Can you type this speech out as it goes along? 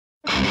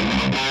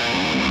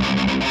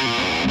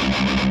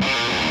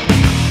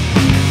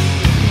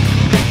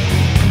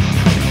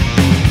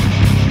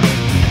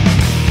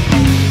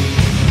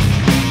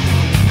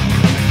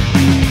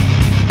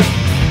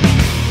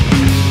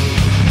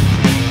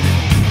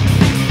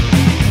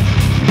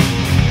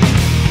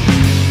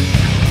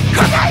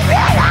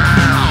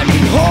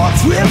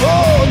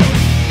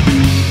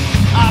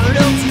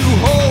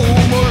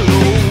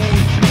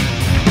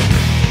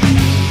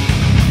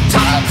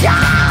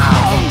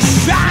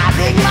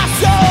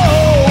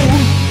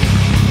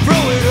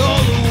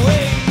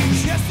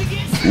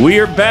We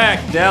are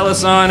back.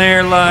 Dallas On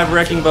Air Live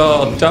Wrecking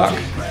Ball Talk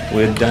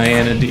with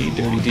Diana D,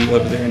 Dirty D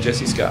over there, and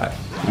Jesse Scott.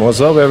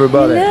 What's up,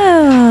 everybody?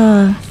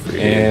 Yeah.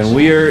 And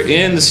we are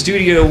in the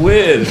studio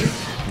with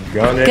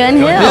Gun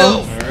Hill.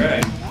 All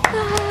right.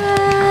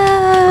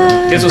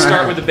 Guess we'll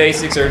start with the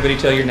basics. Everybody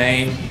tell your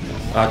name,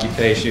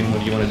 occupation, what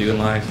do you want to do in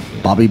life?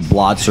 Bobby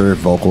Blotzer,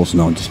 vocals.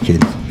 No, just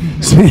kidding.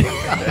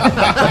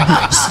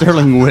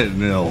 Sterling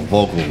Whitmill,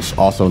 vocals,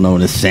 also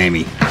known as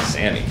Sammy.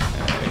 Sammy.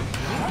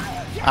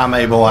 I'm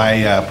Abel.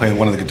 I play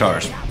one of the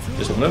guitars.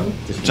 Just one of them?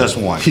 Just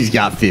one. He's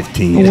got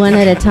 15. One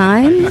at a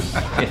time?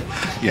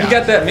 Yeah. You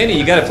got that many,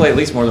 you got to play at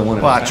least more than one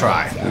at Well, a I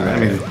time. try. I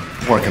mean,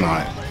 working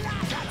on it.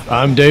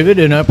 I'm David,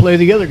 and I play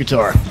the other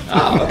guitar.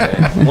 Oh,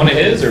 okay. One of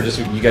his, or just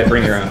you got to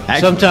bring your own?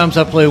 Sometimes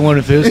I play one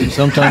of his, and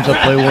sometimes I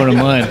play one of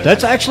mine.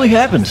 That's actually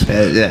happens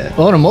Yeah.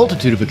 on a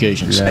multitude of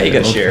occasions. Hey, you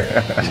got to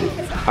share.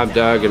 I'm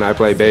Doug, and I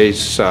play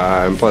bass,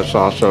 and plus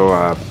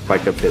also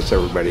like to piss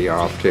everybody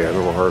off to the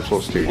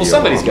rehearsal studio. Well,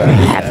 somebody's got to.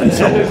 Happens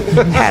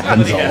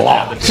a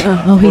lot.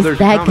 Oh, he's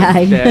that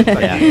guy.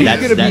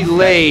 He's gonna be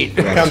late.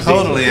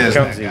 Totally is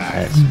that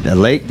guy. The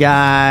late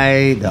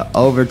guy, the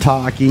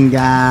over-talking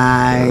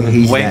guy.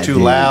 He's Way that too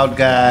dude. loud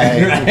guy.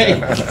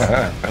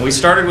 And we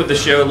started with the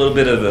show a little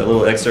bit of a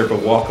little excerpt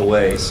of Walk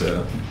Away,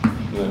 so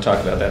you want to talk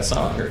about that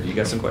song, or you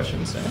got some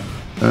questions?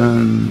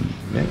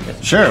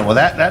 Sure. Well,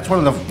 that's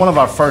one of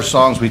our first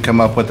songs we come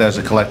up with as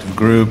a collective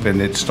group,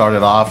 and it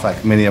started off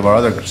like many of our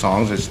other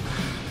songs.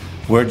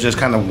 We're just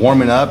kind of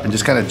warming up and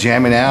just kind of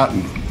jamming out.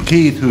 And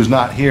Keith, who's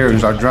not here,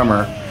 who's our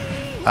drummer,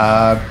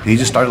 he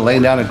just started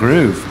laying down a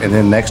groove, and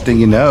then next thing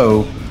you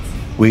know,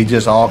 we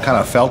just all kind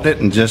of felt it,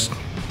 and just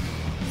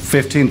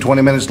 15,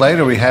 20 minutes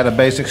later, we had a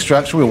basic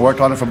structure. We worked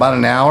on it for about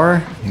an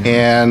hour,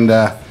 and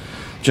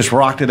just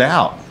rocked it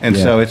out. And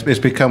so it's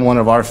become one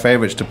of our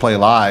favorites to play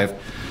live.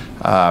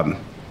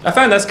 I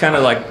find that's kind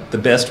of like the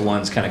best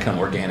ones kind of come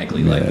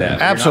organically like that. You're not trying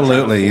to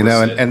Absolutely, you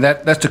know, force it. and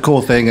that's the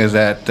cool thing is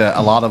that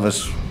a lot of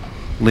us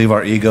leave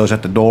our egos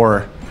at the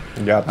door,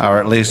 or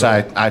at least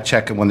I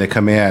check them when they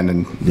come in,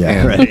 and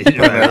Right.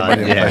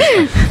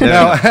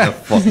 No,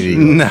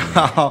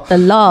 The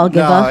law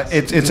give us.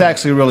 it's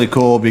actually really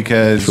cool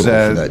because Cool for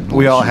that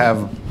we all have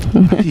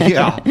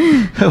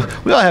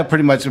we all have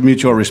pretty much a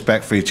mutual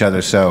respect for each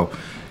other. So,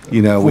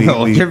 you know, we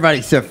everybody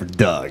except for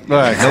Doug.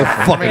 Right. No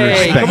fucking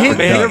Hey, respect come for on,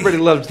 man. Doug. Everybody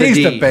loves the he's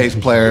D. the bass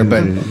player,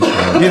 but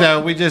you know,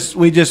 we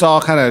just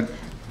all kind of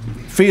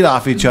feed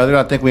off each other.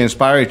 I think we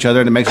inspire each other,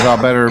 and it makes us all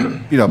better,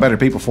 better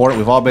people for it.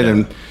 We've all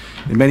been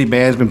in many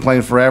bands, been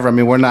playing forever. I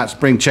mean, we're not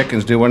spring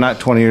chickens, dude. We're not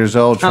 20 years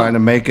old trying to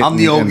make it. I'm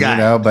the old guy. You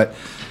know, but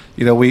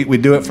we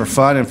do it for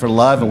fun and for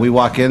love, and we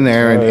walk in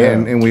there,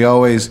 and we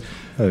always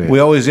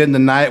end the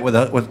night with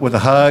a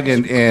hug,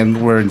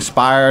 and we're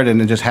inspired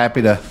and just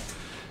happy to.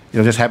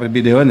 Just happy to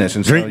be doing this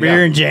and Drink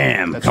beer and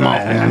jam. That's Come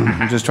right, on.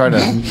 man. And just try to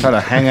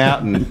hang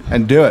out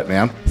and do it,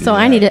 man. So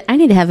I need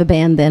to have a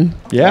band then.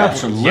 Yeah,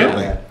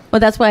 Absolutely. Well,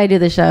 that's why I do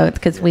the show. It's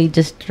because we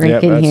just drink Yeah,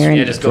 in that's- here and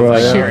Yeah, just go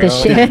Right. shoot the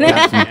shit.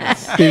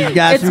 He's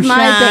got It's some my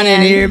shine in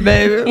band. here,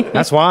 baby.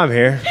 that's why I'm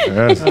here.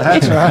 That's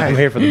right. I'm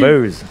here for the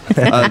booze.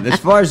 As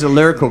far as the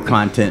lyrical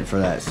content for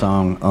that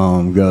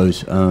song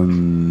goes,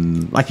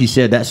 like you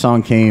said, that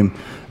song came.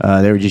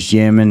 They were just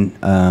jamming.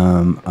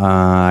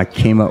 I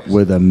came up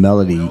with a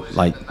melody,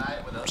 like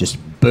just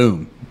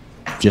boom,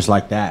 just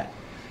like that.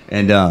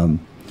 And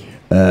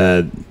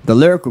the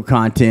lyrical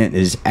content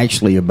is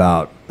actually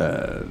about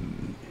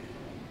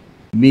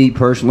me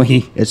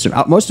personally. It's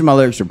most of my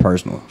lyrics are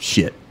personal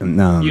shit.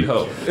 You'd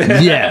hope.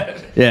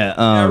 Yeah.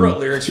 I wrote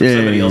lyrics from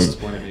somebody else's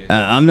point of view.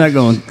 I'm not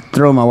going to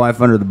throw my wife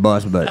under the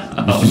bus, but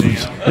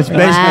it's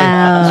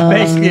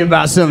basically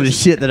about some of the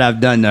shit that I've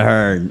done to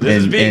her,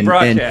 This is being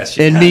broadcast.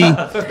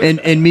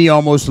 and me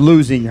almost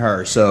losing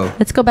her. So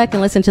Let's go back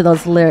and listen to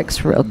those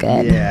lyrics real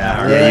good.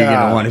 yeah, you're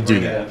gonna want to do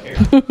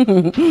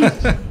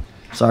that.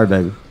 Sorry,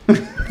 baby.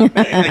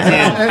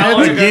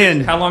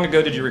 How long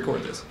ago did you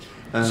record this?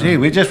 Gee,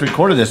 we just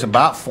recorded this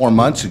about 4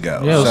 months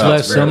ago. Yeah, it was So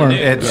last summer.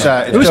 It's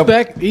It was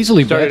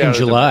easily Started back in out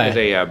July. as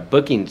a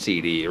booking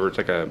CD, or it's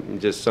like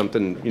just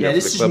something Yeah, for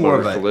this the is club more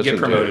owners of a- to listen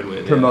Get promoted to.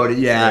 with. Promoted,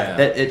 yeah.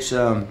 It's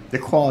the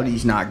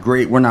quality's not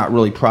great. We're not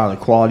really proud of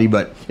the quality,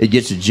 but it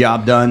gets the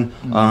job done.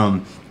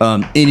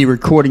 Any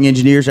recording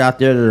engineers out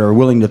there that are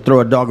willing to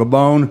throw a dog a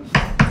bone,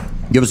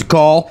 give us a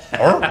call.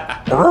 I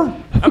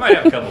might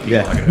have a couple people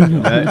I can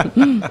hook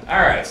up. All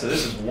right, so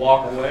this is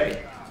Walk Away.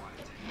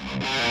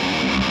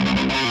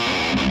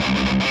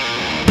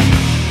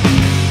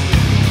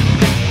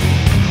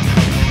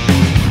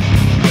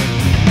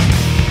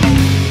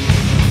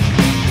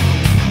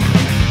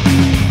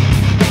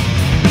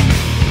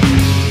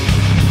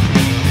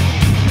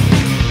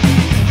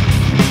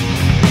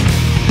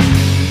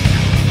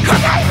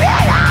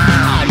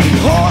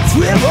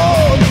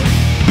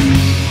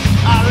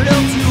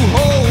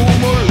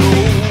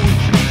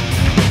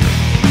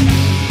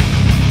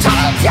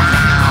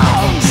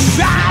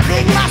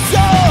 Driving my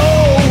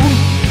soul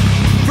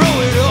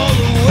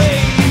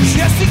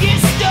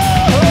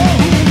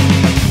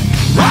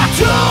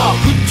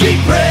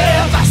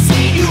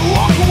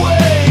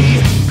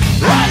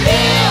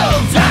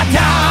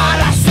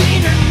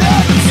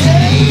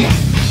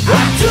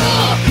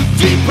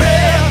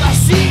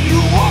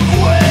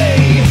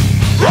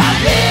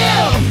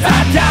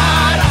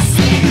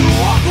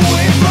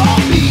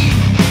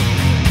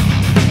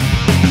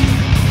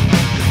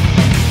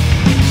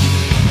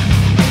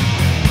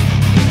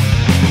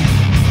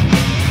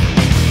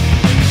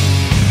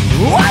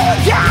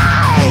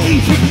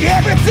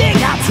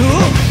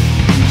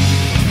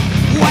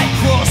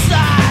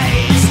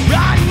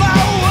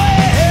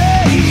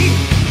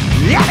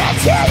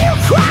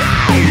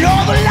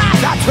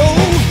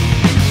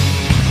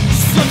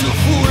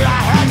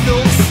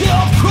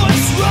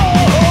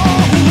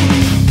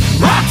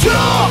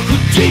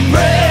deep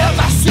breath,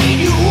 I seen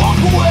you walk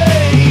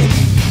away.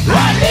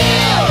 I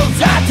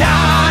lived, I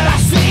died, I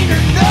seen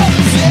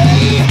another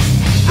day.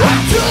 I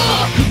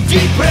took a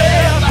deep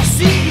breath, I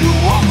seen you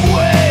walk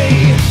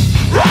away.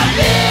 I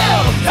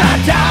lived, I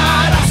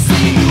died, I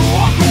seen you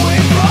walk away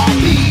from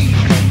me.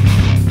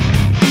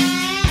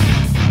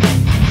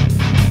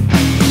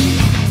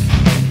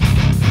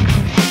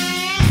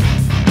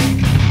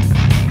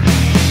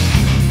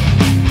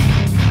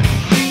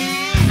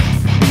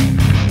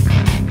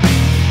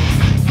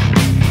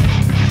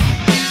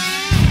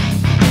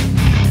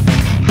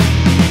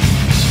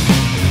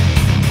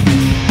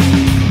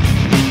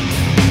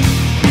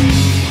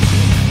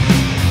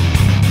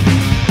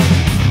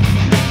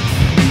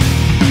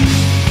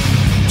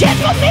 Did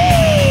for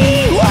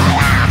me what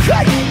I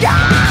couldn't do.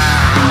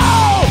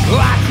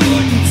 I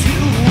couldn't do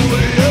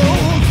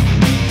alone.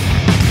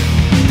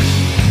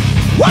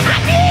 On my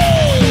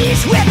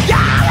knees with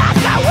God as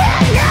the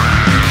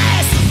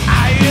witness. I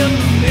am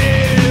the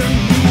man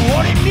you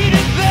wanted me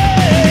to be.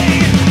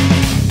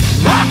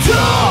 I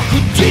took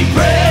a deep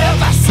breath,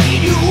 I seen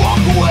you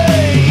walk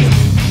away.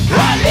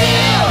 I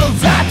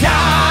lived, I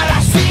died, I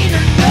seen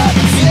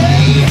another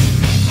day.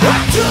 I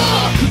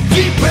took a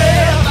deep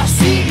breath, I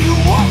seen you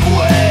walk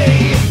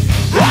away.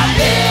 I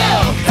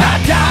lived, I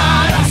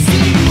died, I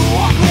seen you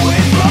walk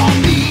away from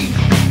me.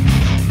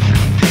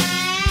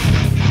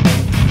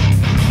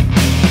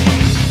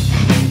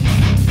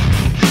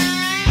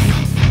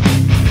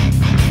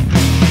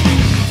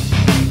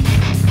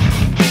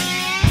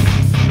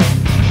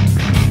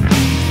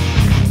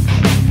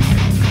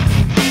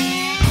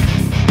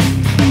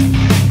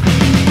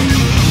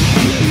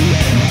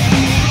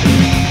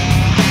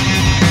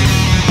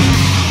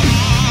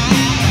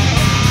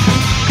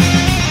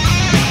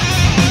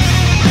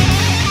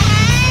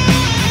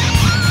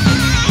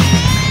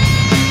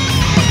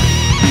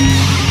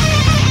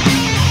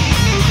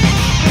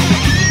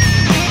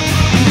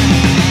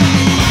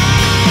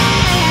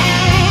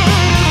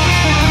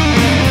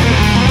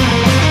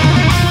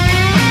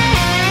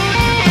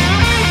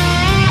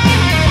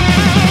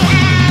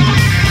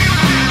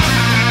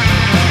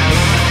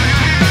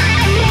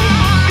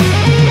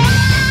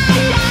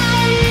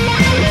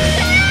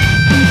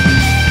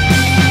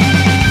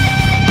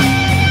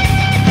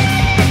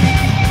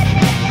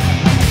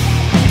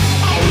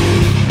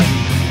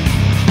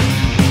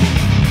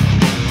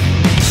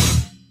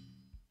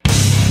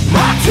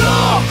 I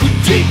took a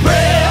deep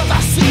breath, I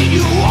seen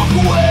you walk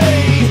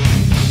away.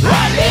 I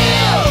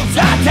lived, I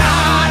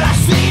died, I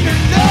seen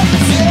another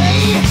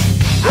day.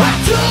 I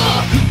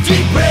took a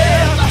deep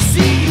breath, I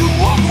seen you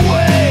walk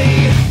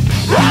away.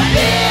 I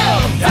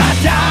lived, I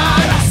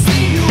died, I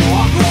seen you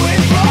walk away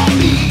from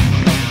me.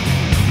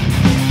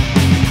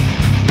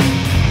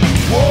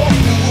 Walk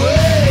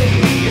away.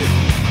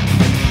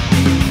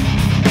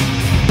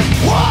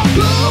 Walk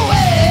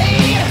away.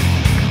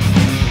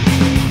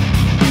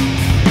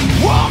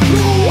 Walk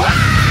away.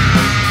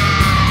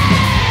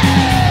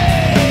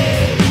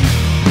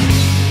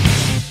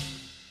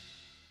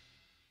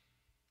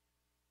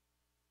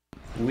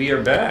 We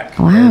are back.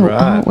 Wow.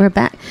 right. Oh, we're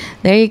back.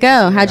 There you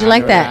go. How'd you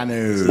like that?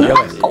 It's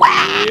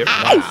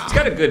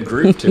got a good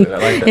groove to it. I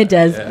like that. It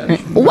does. Yeah.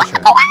 Walk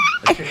away.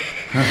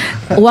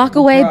 Walk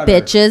away,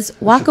 bitches.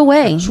 Walk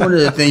away. It's one of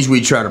the things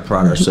we try to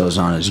pride ourselves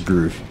on is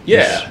groove.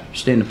 Yeah.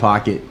 Just stay in the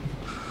pocket.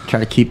 Try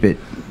to keep it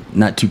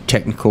not too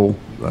technical.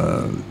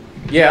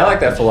 Yeah, I like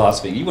that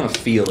philosophy. You want to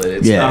feel it.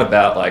 It's Yeah. not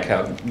about like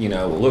how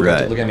look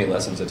Right. look at me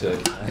lessons I took.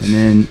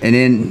 And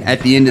then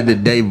at the end of the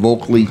day,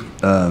 vocally,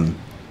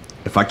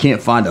 if I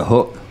can't find a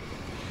hook,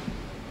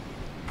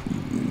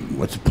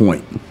 what's the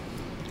point?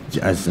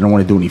 I don't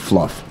want to do any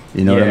fluff.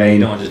 You know what I mean? You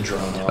don't want to just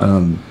drone off.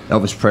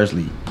 Elvis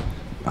Presley,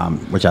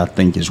 which I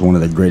think is one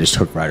of the greatest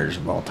hook writers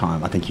of all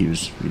time. I think he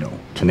was,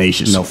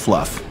 tenacious. No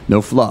fluff.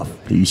 No fluff.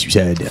 He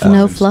said.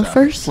 No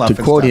fluffers? Fluff To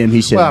and quote stuff. him,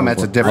 he said. Well,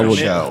 that's a different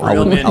show.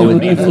 Real men don't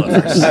need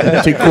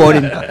fluffers.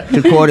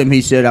 To quote him,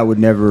 he said, "I would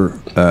never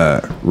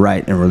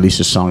write and release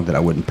a song that I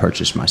wouldn't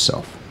purchase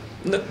myself."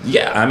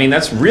 Yeah, I mean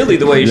that's really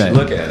the way you should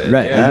look at it.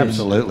 Right. Yeah.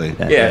 Absolutely.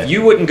 Yeah,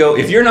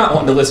 if you're not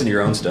wanting to listen to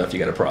your own stuff, you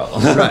got a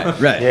problem.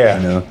 Right.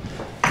 Yeah.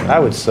 I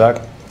would suck.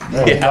 I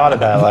never thought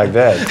about it like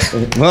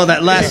that. Well,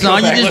 that last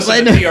song you just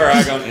played.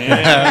 p.r.i. going,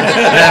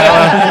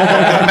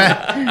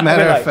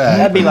 Matter of fact.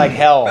 That'd be like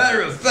hell.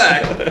 Matter of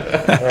fact.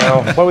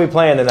 What are we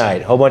playing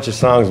tonight? A whole bunch of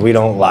songs we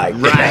don't like.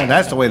 Right.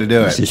 That's the way to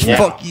do it. Just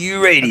fuck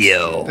you,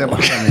 radio.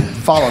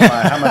 Followed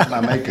by how much am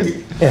I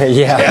making?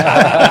 Yeah.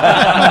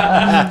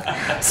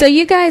 So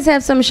you guys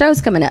have some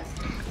shows coming up.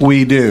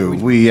 We do.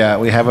 We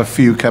have a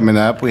few coming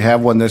up. We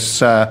have one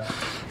this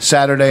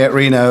Saturday at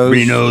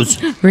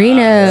Reno's.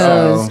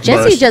 Reno's. So,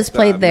 Jesse just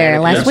played there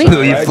last week.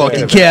 Fill your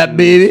fucking cap,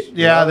 baby.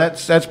 Yeah,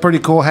 that's pretty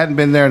cool. Hadn't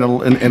been there in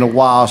a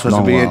while, so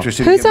it'll be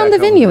interesting. Who's on the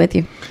venue with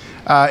you?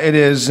 It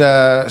is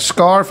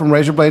Scar from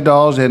Razorblade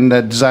Dolls and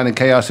Design and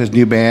Chaos, his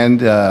new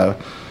band.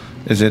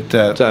 Is it?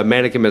 It's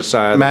Mannequin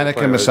Messiah.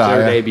 Mannequin It's Messiah.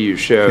 their debut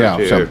show, Yeah,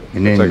 too. so-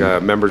 And then it's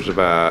like members of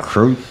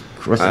Crew.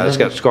 It's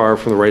got Scar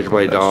from the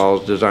Razorblade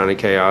Dolls, Designing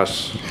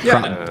Chaos.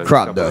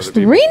 Crop Dust.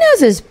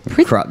 Reno's is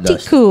pretty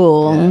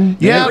cool.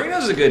 Yeah,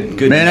 Reno's a good.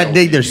 Man, I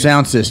dig their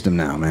sound system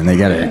now. Man, they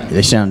got a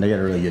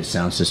really good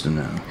sound system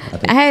now.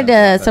 I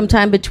had some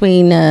time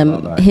between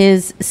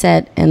his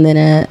set and then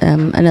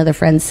another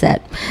friend's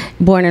set,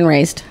 Born and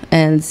Raised,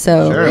 and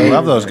so Sure, I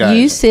love those guys.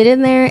 You sit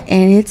in there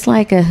and it's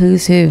like a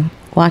who's who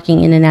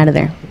walking in and out of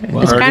there.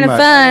 It's kind of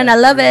fun. I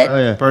love it. Oh,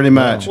 yeah. Pretty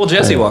much. Well,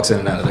 Jesse walks in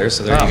and out of there,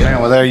 so there you go. Man,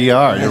 well, there you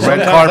are. Your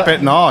red carpet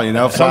and all, you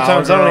know.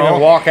 Sometimes I don't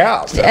even walk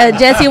out.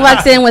 Jesse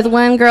walks in with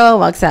one girl,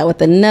 walks out with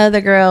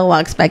another girl,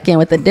 walks back in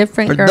with a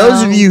different girl. For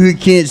those of you who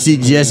can't see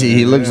Jesse,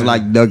 he looks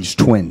like Doug's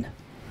twin.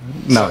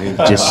 No,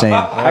 just saying.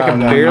 I can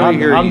barely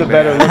hear you. I'm the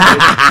better looking.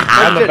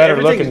 I'm the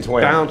better looking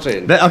twin.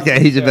 Bouncing. Okay,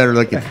 he's a better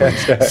looking twin.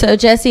 So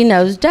Jesse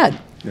knows Doug.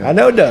 I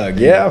know Doug.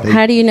 Yeah.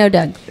 How do you know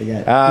Doug? Who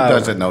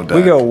doesn't know Doug?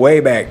 We go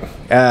way back.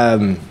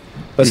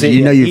 But see,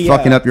 you know you're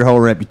fucking up your whole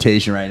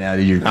reputation right now.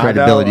 Your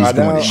credibility's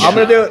going to shit. I'm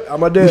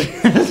gonna do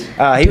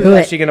it. He was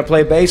actually gonna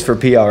play bass for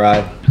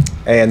P.R.I.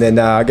 And then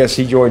I guess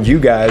he joined you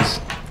guys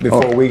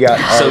before we got.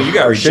 So you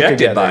got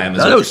rejected by him.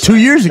 That was 2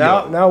 years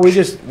ago. No, we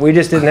just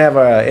didn't have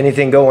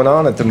anything going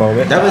on at the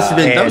moment. That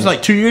was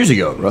like 2 years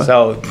ago, bro.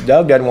 So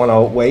Doug doesn't want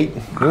to wait.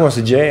 He wants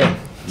to jam.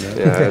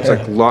 Yeah, it's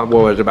like what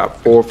was it,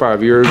 about 4 or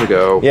 5 years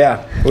ago.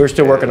 Yeah, we were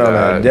still working on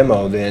a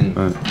demo then.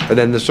 And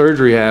then the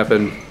surgery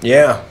happened.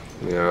 Yeah.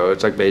 You know,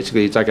 it's like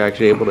basically, it's like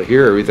actually able to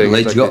hear everything.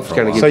 Let It's you like go it's for a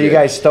kinda while. gives So you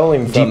guys stole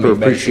him from deeper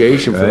me,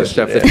 appreciation for the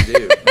stuff that you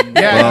do.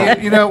 Yeah,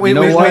 you know, we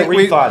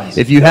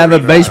If you have a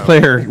bass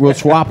player, we'll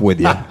swap with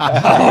you. Wow.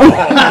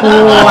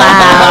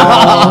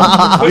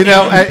 you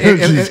know,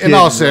 in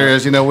all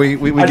seriousness, you know, we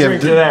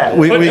give Doug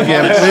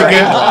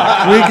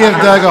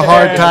a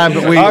hard time,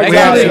 but we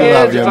absolutely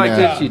love you, It's like man.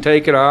 this, you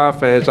take it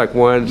off, and it's like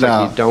one, it's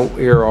like you don't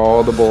hear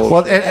all the bullshit.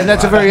 Well, and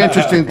that's a very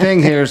interesting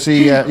thing here.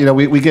 See, you know,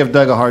 we give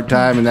Doug a hard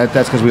time, and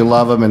that's because we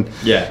love him, and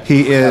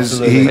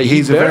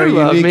he's a very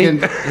love unique me.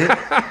 and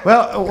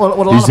well, what a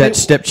lot He's of that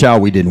people,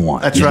 stepchild we didn't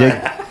want. that's You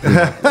right. dig?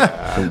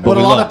 What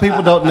a lot of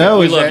people don't know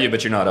We is love that you,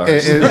 but you're not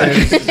ours.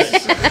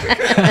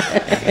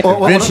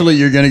 Eventually,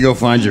 you're going to go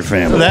find your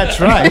family. That's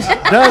right.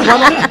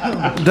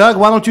 Doug,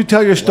 why don't you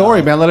tell your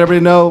story, man? Let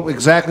everybody know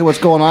exactly what's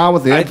going on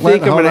with the I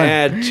implant. think I'm going to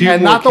add 2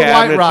 and more not the white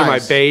cabinets to my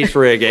rice. bass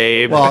rig,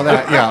 Abe. Well,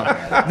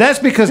 that's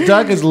because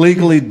Doug is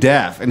legally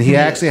deaf, and he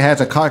actually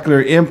has a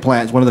cochlear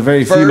implant. He's one of the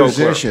very few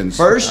musicians.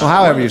 Well,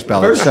 however you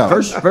spell it. So.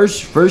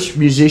 First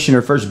musician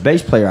or first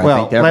bass player, I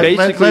think. That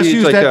let's Basically,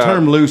 use it's that like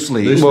term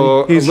loosely.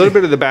 Well, a little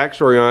bit of the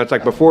backstory on it. It's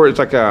like before, it's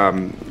like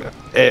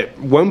at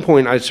one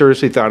point I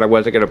seriously thought I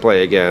wasn't going to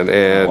play again.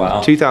 And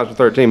Wow.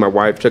 2013, my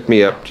wife took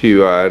me up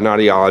to an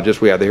audiologist.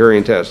 We had the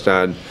hearing test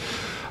done.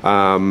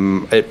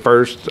 At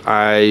first,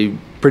 I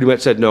pretty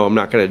much said, no, I'm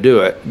not going to do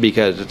it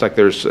because it's like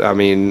I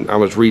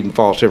was reading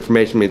false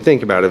information. I mean,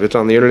 think about it. If it's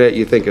on the internet,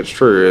 you think it's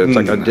true. It's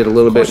like I did a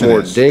little bit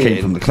more digging.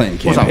 came from the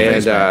Clinton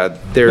And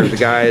there's a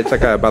guy, it's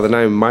like by the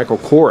name of Michael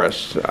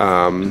Chorus.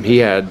 He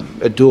had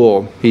a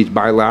dual, he's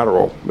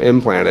bilateral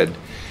implanted.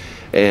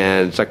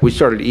 And it's like we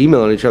started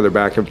emailing each other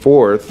back and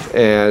forth.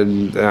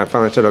 And I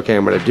finally said, okay,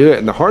 I'm going to do it.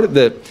 And the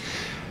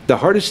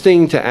hardest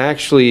thing to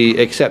actually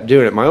accept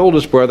doing it, my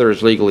oldest brother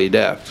is legally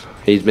deaf.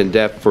 He's been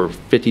deaf for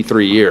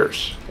 53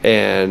 years.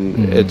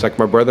 And it's like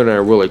my brother and I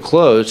are really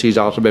close. He's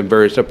also been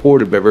very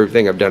supportive of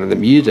everything I've done in the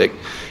music,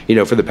 you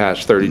know, for the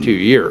past 32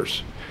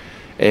 years.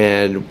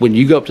 And when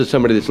you go up to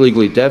somebody that's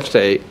legally deaf,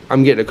 say,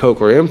 I'm getting a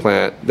cochlear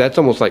implant, that's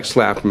almost like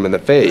slapping them in the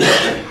face.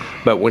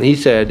 But when he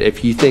said,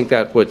 if you think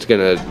that's what's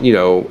going to, you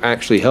know,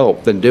 actually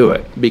help, then do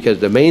it. Because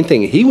the main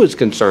thing he was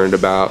concerned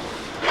about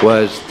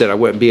was that I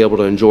wouldn't be able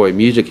to enjoy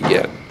music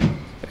again.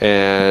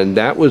 And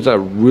that was a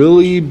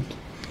really,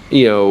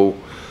 you know,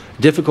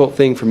 difficult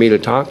thing for me to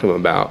talk to him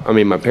about. I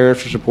mean, my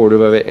parents were supportive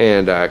of it,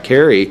 and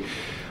Carrie,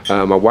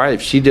 my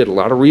wife, she did a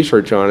lot of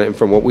research on it, and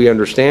from what we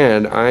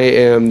understand, I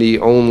am the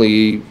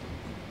only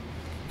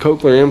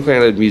cochlear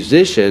implanted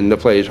musician that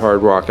plays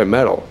hard rock and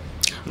metal.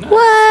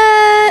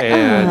 What?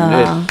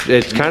 And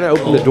it's kind of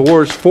opened the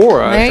doors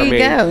for us. There you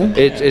go.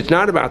 It's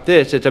not about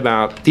this, it's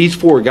about these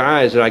 4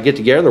 guys that I get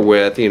together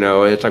with, you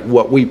know, it's like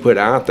what we put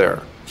out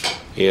there.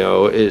 You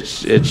know,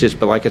 it's just,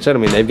 but like I said, I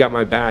mean, they've got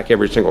my back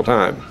every single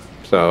time.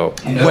 So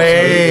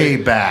way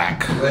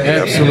back.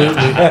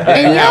 Absolutely.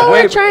 And y'all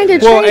were trying to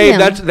well, train hey,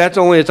 him. that's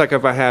only, it's like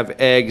if I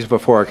have eggs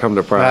before I come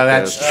to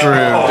practice. That's true.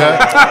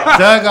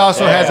 Doug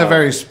also has a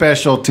very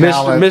special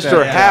talent.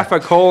 Mr. Half a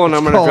colon,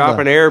 I'm going to drop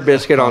an air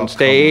biscuit on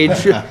stage.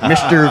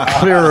 Mr.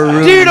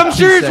 Clearer. Dude, I'm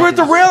serious with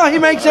the rail. He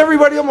makes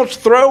everybody almost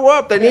throw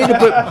up. They need to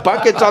put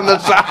buckets on the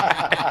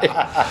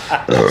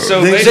side.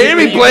 So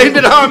Sammy blamed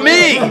it on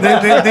me.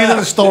 These are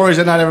the stories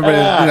that not everybody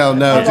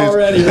knows.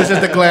 This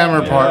is the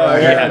glamour part right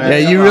here, man.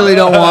 Yeah, you really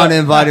don't want to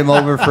invite him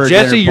over for a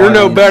Jesse, dinner you're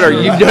no party. better.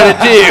 You've done it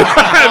too.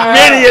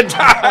 Many a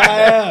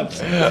time.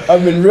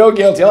 I've been real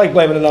guilty. I like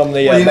blaming it on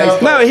the.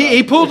 No,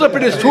 he pulls up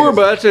in his tour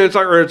bus, and it's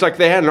like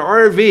they had an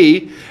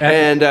RV,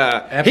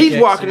 and he's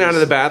walking out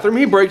of the bathroom.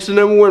 He breaks the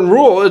 #1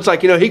 rule. It's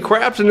like, you know, he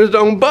craps in his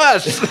own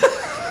bus.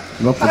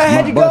 I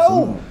had to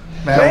go.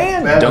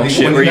 Man. Don't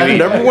shit where you eat.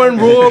 Number one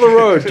rule of the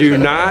road: do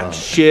not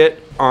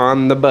shit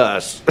on the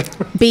bus.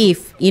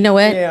 Beef. You know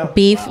what? Yeah.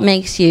 Beef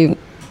makes you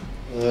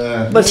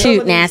But some too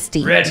of these-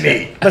 nasty. Red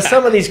meat. But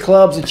some of these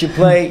clubs that you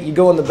play, you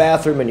go in the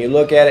bathroom and you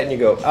look at it and you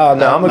go, "Oh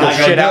no, I'm gonna Not go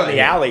gonna shit do out it." in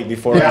the alley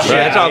before I Yeah, shit."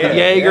 that's all the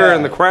Jaeger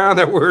and the Crown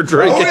that we're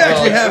drinking. We're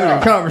actually having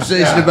a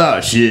conversation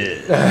about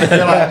shit.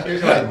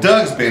 Like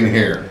Doug's been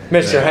here.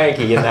 Mr.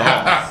 Hanky in the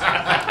house.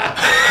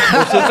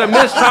 Well, since I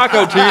missed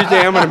Taco Tuesday,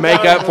 I'm going to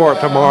make up for it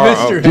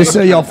tomorrow. Just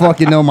so y'all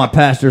fucking know, my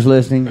pastor's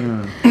listening.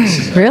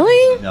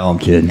 Really? No, I'm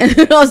kidding.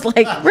 I was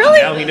like, really?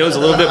 Now he knows a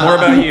little bit more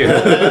about you.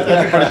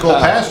 Pretty cool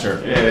pastor.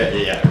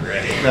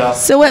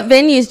 So what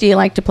venues do you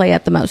like to play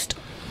at the most?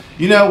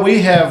 You know,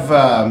 we have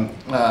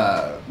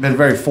been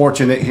very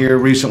fortunate here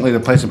recently to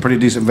play some pretty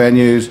decent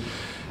venues.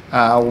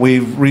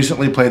 We've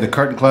recently played the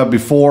Curtain Club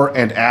before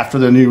and after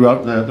the new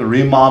the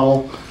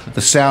remodel. The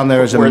sound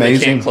there is Where they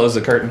amazing. can't close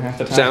the curtain half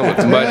the time. Sound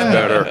looks much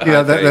better.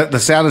 Yeah, the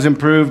sound has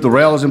improved. The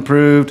rail has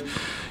improved.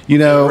 You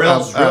know,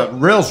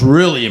 Rails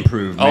really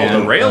improved, Oh,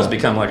 man. the rails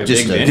become like a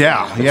just big a-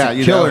 venue. yeah,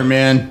 you Killer, know.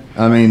 man.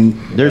 I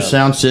mean, their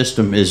sound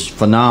system is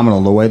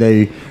phenomenal. The way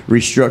they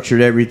restructured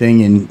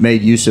everything and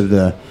made use of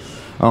the...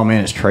 Oh,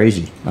 man, it's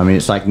crazy. I mean,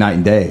 it's like night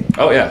and day.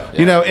 Oh yeah.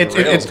 You know, The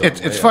rails go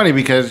it's way funny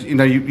because you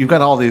know you've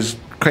got all these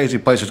crazy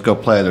places to go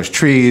play. There's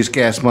Trees,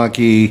 Gas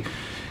Monkey,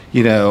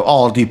 you know,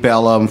 all Deep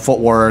Ellum, Fort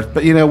Worth.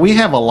 But you know, we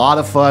have a lot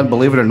of fun,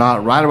 believe it or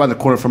not, right around the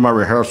corner from our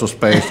rehearsal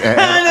space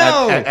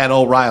at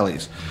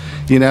O'Reilly's.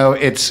 You know,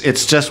 it's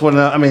just one.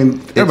 I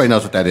mean, everybody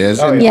knows what that is.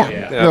 And, yeah.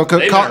 Yeah. You know, They've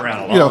been call,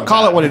 around a you know, long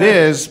call it time. what it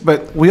is,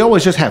 but we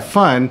always just have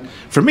fun.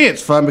 For me,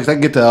 it's fun because I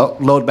can get to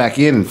load back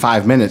in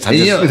 5 minutes. I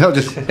just, Yeah. you know,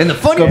 just And the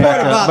funny go part back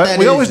up. about But that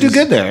we always do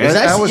good there. is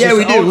I always yeah, just-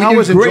 we do. We I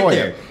always do great enjoy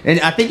there. it. And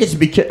I think it's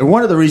because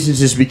one of the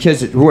reasons is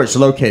because where it's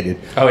located.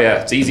 Oh yeah,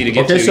 it's easy to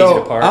get to, Okay, easy to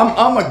so park.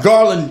 I'm a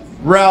Garland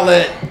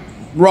Rowlett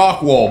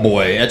Rockwall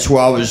boy. That's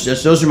where I was.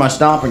 Those are my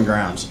stomping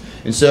grounds.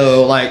 And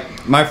so,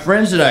 like my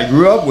friends that I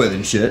grew up with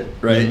and shit,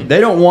 right?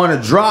 They don't want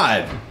to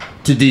drive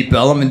to Deep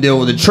Ellum and deal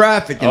with the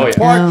traffic and Oh, the yeah.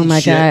 parking. Oh, my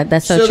shit. God,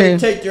 that's so They true.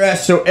 take their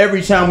ass. So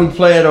every time we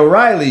play at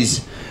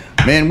O'Reilly's,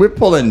 man, we're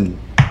pulling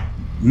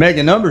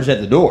mega numbers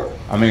at the door.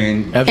 I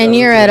mean, And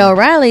you're at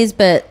O'Reilly's,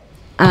 but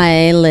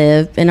I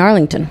live in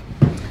Arlington.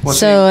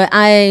 So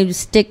I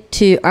stick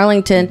to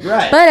Arlington.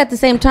 Right. But at the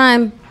same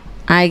time,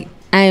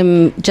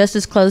 I'm just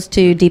as close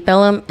to Deep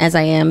Ellum as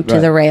I am to Right.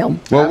 the rail.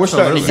 well, we're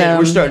starting to get, So-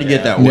 we're starting to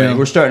get that way. Yeah.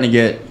 We're starting to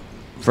get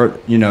for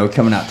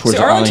coming out towards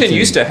See, Arlington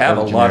used to have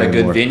a Arlington lot of area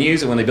good more. venues,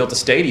 and when they built the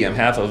stadium,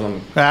 half of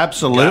them got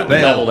Absolutely.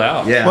 leveled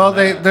out. Yeah. Well,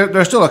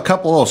 there's still a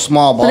couple little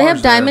small bars. But they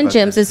have there, Diamond but-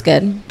 Gems is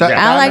good. Di-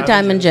 I like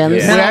Diamond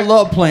Gems. Man, I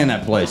love playing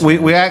that place.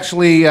 We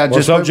actually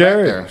just up, went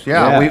Jerry? back there.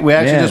 Yeah, Yeah. we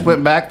actually Yeah. just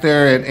went back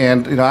there,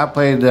 and you know, I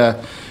played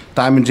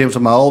Diamond Gems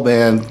with my old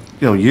band,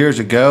 you know, years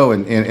ago,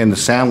 and the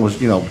sound was,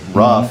 you know,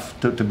 rough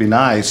to be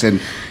nice, and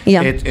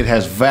Yeah. it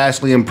has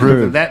vastly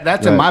improved.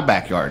 That's in Right. my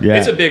backyard. Yeah.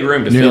 It's a big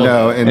room to You fill.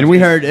 know, And we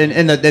heard,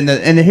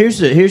 and here's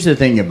the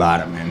thing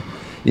about it, man.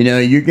 You know,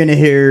 you're gonna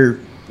hear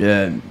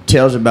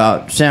tales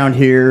about sound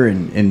here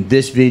and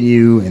this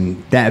venue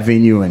and that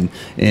venue, and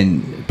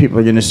people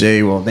are gonna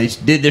say, well, they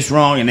did this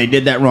wrong and they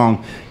did that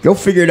wrong. Go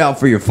figure it out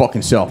for your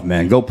fucking self,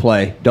 man. Go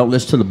play. Don't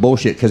listen to the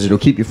bullshit because it'll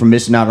keep you from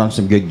missing out on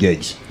some good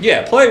gigs.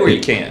 Yeah, play where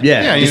you can.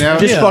 Yeah, Yeah, you just, know,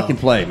 just yeah. fucking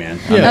play, man.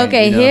 I mean,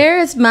 Okay, you know.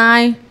 here's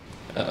my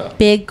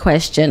big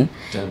question.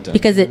 Dun, dun,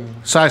 Because it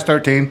size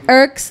 13.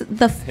 irks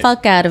the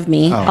fuck out of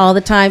me all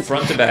the time.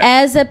 Front to back.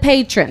 As a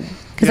patron,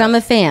 because I'm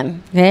a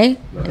fan, okay?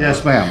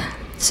 Yes, ma'am.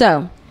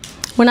 So,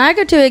 when I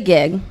go to a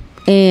gig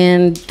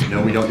and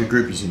No, we don't do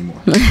groupies anymore.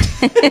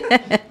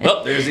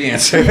 Well, there's the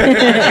answer.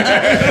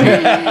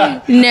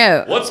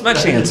 no, What's my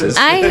chances?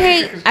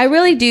 I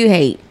really do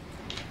hate,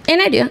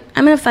 and I do,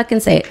 I'm gonna fucking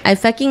say it. I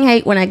fucking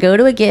hate when I go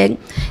to a gig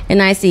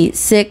and I see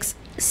 6,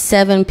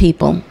 7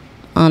 people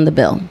on the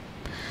bill.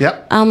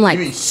 Yep. I'm like,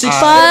 You mean 6,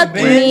 fuck 7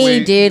 bands?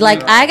 me, dude.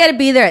 Like, I gotta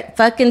be there at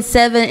fucking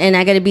 7, and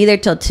I gotta be there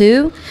till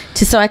 2,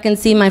 so I can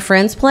see my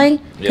friends play,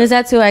 because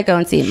that's who I go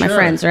and see, my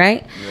friends,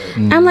 right?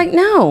 I'm like,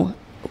 no.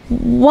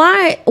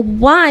 Why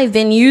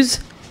venues,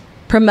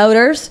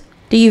 promoters,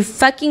 do you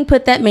fucking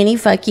put that many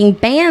fucking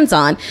bands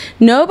on?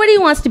 Nobody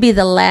wants to be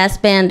the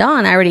last band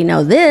on. I already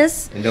know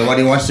this. And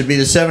nobody wants to be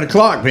the 7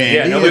 o'clock band.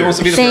 Yeah, nobody either. wants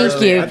to be the Thank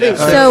first. you. I think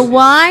So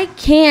why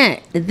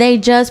can't they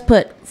just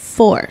put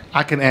 4?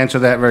 I can answer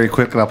that very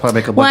quickly. I'll probably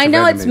make a bunch Well, I of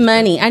know it's enemies.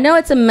 money. I know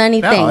it's a money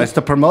No, thing. it's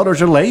the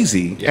promoters are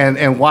lazy,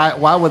 and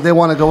why would they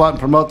want to go out and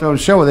promote their own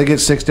show where they get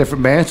 6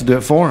 different bands to do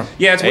it for them?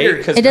 Yeah, it's weird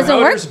because It doesn't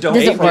work? Don't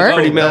Does it work?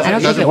 Pretty much, I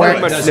don't think doesn't it work.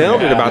 works. Much Doesn't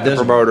nailed it work. about It the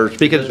doesn't promoters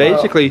because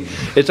basically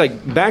it's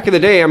like back in the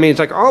day. I mean, it's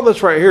like all of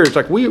us right here. It's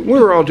like we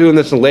were all doing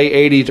this in the late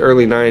 '80s,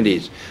 early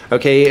 '90s.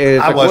 Okay, and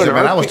it's I like, wasn't, what,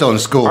 man. our I was feet- still in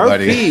school, our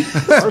buddy. feet-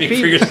 our Speak for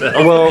feet- yourself.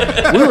 Well,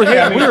 we were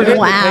hitting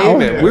Wow. the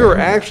pavement. We were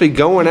actually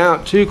going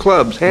out to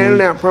clubs, handing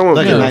out promos,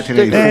 Look at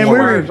 1984. and And we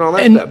were- all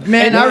that And, stuff.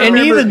 man, I and remember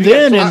even you got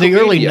then, in social the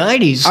early media.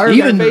 90s, I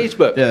even got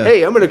Facebook. Yeah.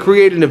 Hey, I'm going to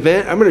create an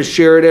event. I'm going to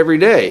share it every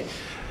day.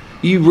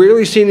 You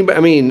rarely see anybody.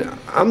 I mean,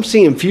 I'm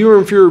seeing fewer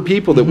and fewer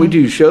people that we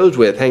do shows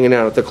with hanging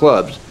out at the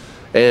clubs.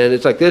 And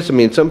it's like this. I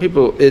mean, some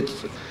people,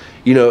 it's,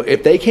 you know,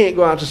 if they can't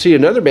go out to see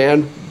another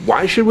band,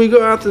 why should we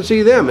go out to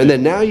see them? And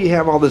then now you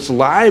have all this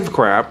live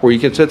crap where you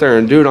can sit there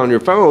and do it on your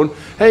phone.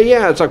 Hey,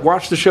 yeah, it's like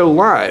watch the show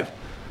live.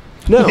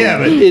 No,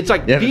 it's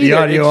like the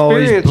audio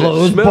always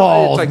blows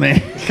balls, like,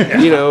 man.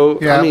 You know,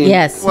 I mean,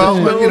 yes. Well,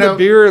 the smell of the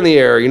beer in the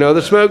air, you know,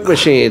 the smoke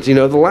machines, you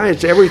know, the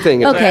lights,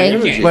 everything.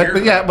 Okay.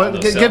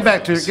 But get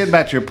back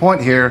to your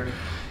point here.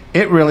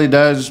 It really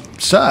does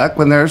suck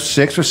when there's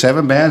 6 or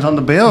 7 bands on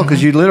the bill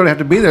because you literally have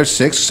to be there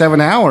 6 or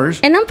 7 hours.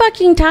 And I'm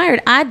fucking tired.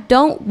 I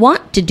don't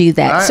want to do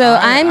that. So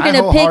I'm going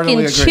to pick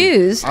and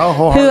choose who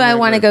I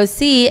want to go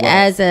see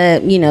as a,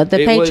 you know,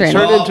 the patron.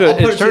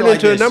 It's turned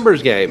into a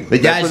numbers game.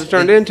 That's what it's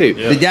turned into.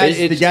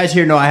 The guys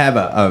here know I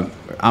have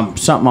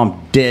something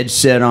I'm dead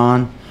set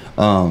on,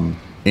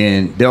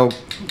 and they'll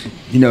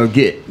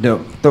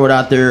throw it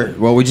out there.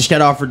 Well, we just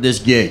got offered this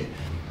gig.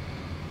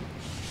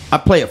 I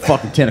play at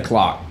fucking 10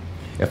 o'clock.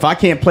 If I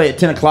can't play at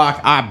 10 o'clock,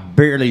 I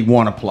barely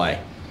want to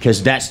play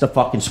because that's the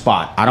fucking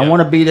spot. I don't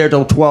want to be there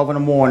till 12 in the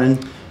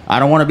morning. I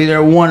don't want to be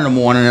there at 1 in the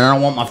morning, and I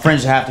don't want my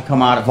friends to have to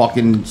come out at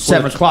fucking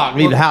 7 o'clock,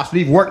 leave the house,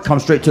 leave work, come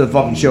straight to the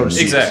fucking show to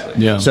see us.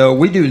 Yeah. So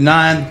we do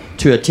 9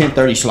 to a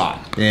 10:30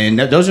 slot, and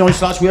those are the only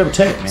slots we ever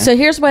take, man. So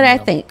here's what I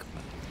think.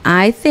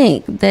 I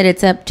think that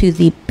it's up to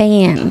the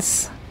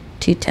bands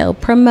to tell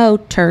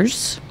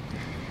promoters.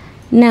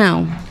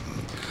 Now,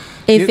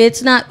 if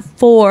it's not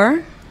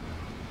 4,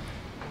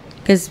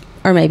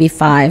 or maybe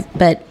 5,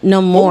 but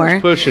no more.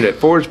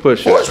 Ford's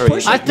pushing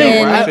it. I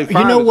think,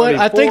 you know what?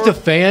 I think the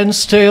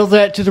fans tell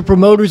that to the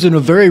promoters in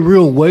a very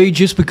real way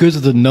just because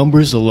of the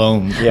numbers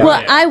alone. Yeah.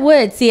 Well, I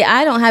would. See,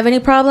 I don't have any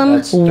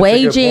problem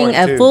waging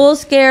a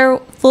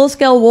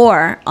full-scale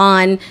war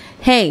on,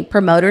 hey,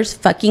 promoters,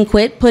 fucking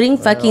quit putting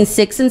fucking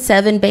 6 and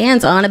 7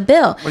 bands on a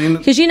bill.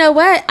 Because you know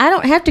what? I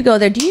don't have to go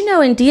there. Do you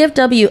know in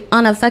DFW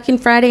on a fucking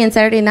Friday and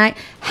Saturday night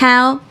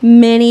how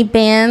many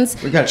bands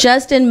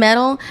just in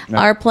metal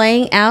are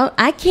playing out?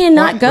 I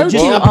cannot go to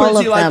all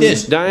of them. Like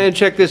this. Diane,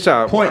 check this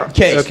out. Point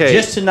case. Okay.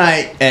 Just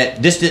tonight,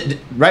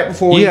 right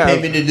before we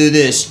came in to do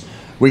this,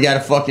 we got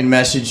a fucking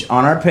message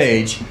on our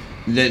page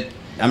that,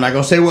 I'm not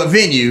going to say what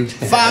venue,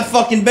 5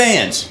 fucking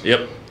bands.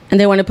 Yep. And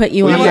they want to put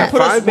you on that.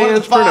 5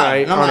 bands per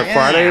night on a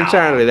Friday and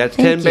Saturday. That's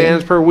 10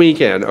 bands per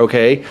weekend,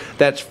 okay?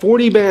 That's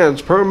 40 bands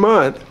per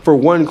month for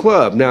one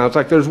club. Now, it's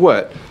like there's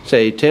what?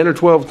 Say 10 or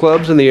 12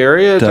 clubs in the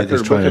area? It's like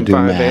there's booking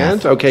 5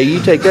 bands. Okay,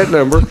 you take that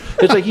number.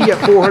 It's like you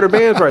got 400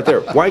 bands right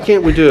there. Why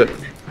can't we do it?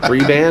 3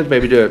 bands,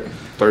 maybe do it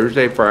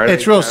Thursday, Friday.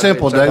 It's real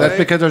simple, Doug. That's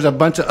because there's a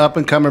bunch of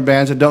up-and-coming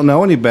bands that don't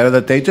know any better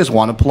that they just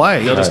want to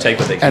play. They'll just take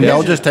what they can. And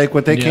they'll just take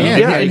what they can.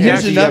 Yeah,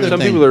 exactly.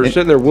 Some people are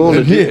sitting there willing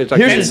to do it. It's like,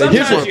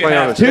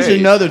 here's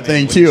another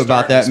thing, too,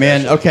 about that,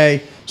 man.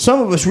 Okay, some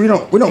of us, we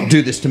don't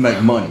do this to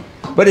make money.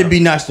 But it'd be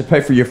nice to pay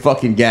for your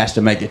fucking gas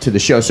to make it to the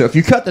show. So if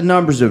you cut the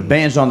numbers of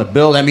bands on the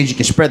bill, that means you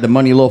can spread the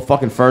money a little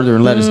fucking further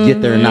and let us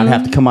get there and not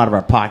have to come out of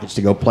our pockets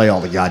to go play all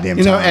the goddamn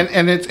time. You know,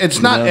 and it's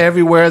not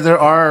everywhere. There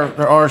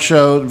are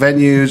show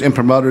venues and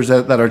promoters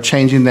that are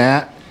changing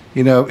that.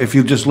 You know, if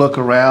you just look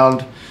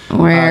around,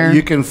 where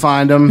you can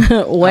find them.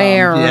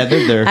 Where? Yeah,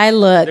 they're there. I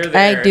look.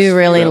 I do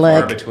really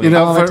look. You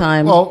know, all the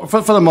time. Well,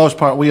 for the most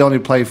part, we only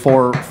play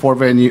four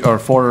venue or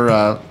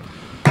four.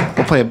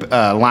 We'll play a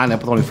lineup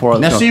with only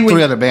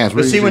 3 other bands.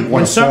 But see,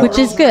 when summer which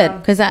is good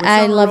because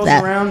I love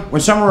that.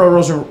 When summer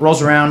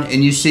rolls around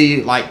and you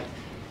see like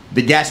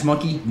the Gas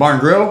Monkey Bar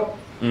and Grill,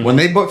 when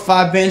they book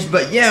 5 bands,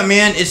 but yeah,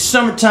 man, it's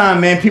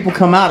summertime, man. People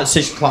come out at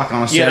 6 o'clock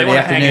on a Saturday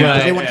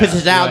afternoon because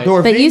it's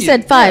outdoor. But you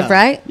said 5,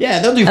 right? Yeah,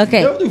 they'll do.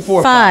 Okay, they'll do 4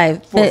 or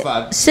 5. 4 or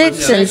 5.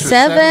 6 and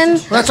 7. Well,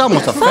 that's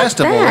almost a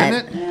festival,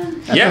 isn't it?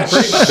 Yeah,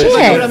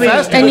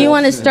 shit. And you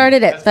want to start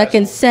it at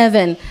fucking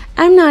 7.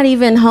 I'm not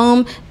even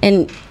home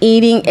and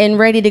eating and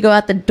ready to go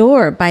out the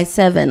door by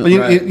 7.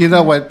 Well, you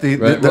know what?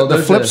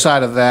 The flip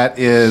side of that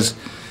is,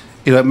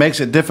 you know, it makes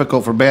it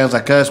difficult for bands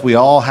like us. We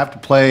all have to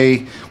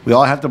play. We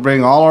all have to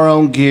bring all our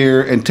own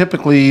gear, and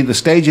typically the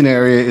staging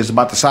area is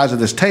about the size of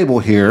this table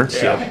here.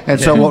 Yeah. And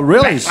so what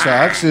really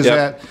sucks is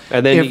that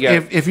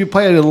if you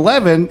play at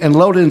 11 and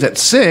load-ins at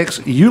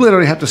 6, you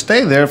literally have to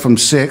stay there from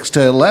 6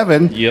 to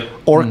 11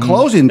 or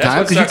closing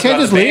time because you can't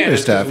just leave your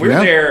stuff.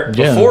 We're there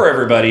before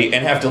everybody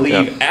and have to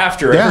leave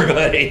after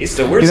everybody.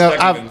 So we're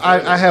stuck.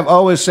 I have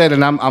always said,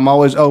 and I'm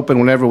always open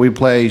whenever we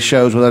play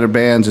shows with other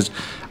bands, is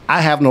I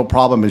have no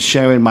problem in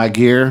sharing my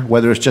gear,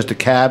 whether it's just a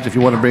cabs, if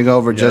you want to bring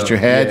over just your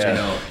heads,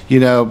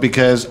 you know,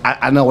 because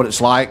I know what it's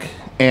like,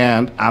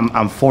 and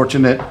I'm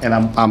fortunate and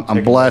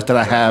I'm blessed that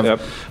I have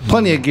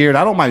plenty of gear, and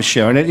I don't mind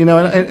sharing it, you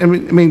know. And I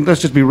mean,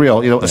 let's just be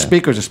real, you know, a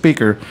speaker's a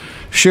speaker.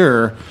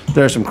 Sure,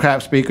 there are some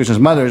crap speakers, there's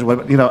some others,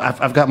 but you know,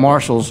 I've got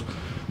Marshalls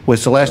with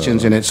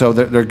Celestians in it, so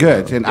they're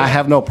good, and I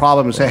have no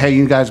problem to say, hey,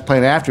 you guys are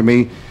playing after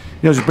me.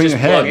 You know, just bring your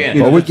head.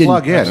 You know, we can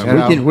plug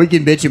in. We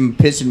can bitch and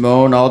piss and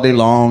moan all day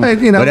long. Hey,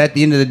 you know, but at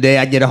the end of the day,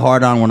 I get a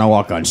hard on when I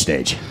walk on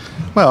stage.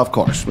 Well, of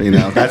course, you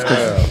know that's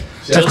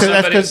That's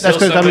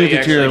because I'm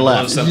moving to your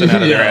left. Something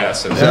out of their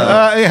ass.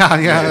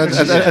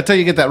 Until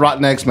you get that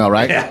rotten egg smell,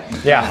 right?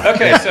 Yeah.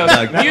 Okay, so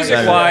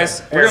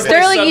music-wise, we're gonna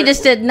Sterling, you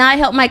just did not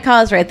help my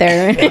cause right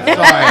there.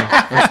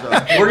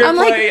 We're gonna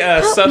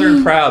play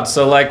Southern Proud.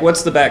 So, like,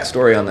 what's the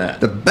backstory on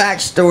that? The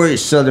backstory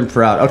is Southern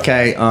Proud.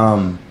 Okay,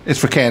 it's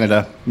for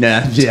Canada.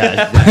 Yeah.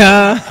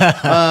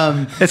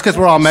 It's because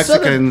we're all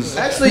Mexicans.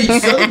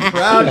 Southern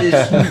Proud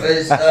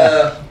is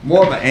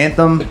more of an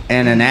anthem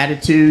and an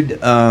attitude.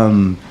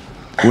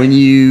 When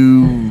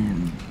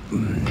you,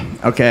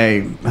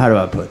 okay, how do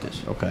I put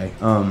this? Okay,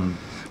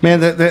 man,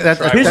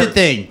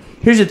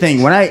 Here's the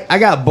thing. When I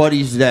got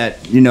buddies that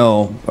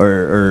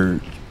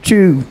are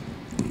true,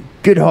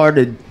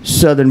 good-hearted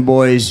Southern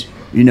boys,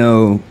 we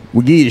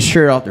give you the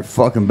shirt off their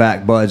fucking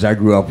back. Buds I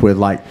grew up with,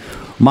 like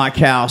Mike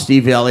Howe,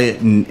 Steve Elliott,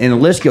 and the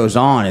list goes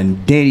on,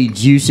 and Danny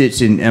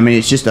Juicits, and I mean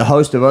it's just a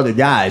host of other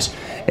guys,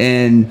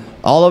 and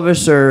all of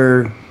us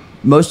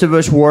most of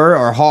us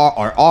are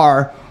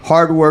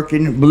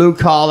hard-working,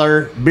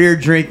 blue-collar,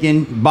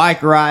 beer-drinking,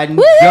 bike riding,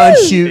 gun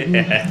shooting,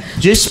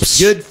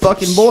 just good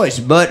fucking boys.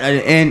 But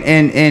and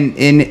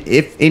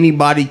if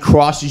anybody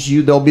crosses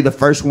you, they'll be the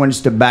first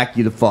ones to back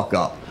you the fuck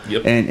up.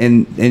 Yep.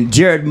 And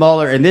Jared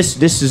Muller, and this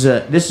is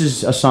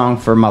a song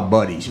for my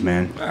buddies,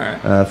 man. All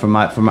right. For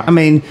my I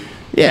mean,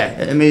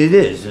 yeah, I mean it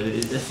is.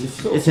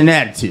 It's an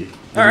attitude.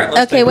 All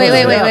right. Okay, wait.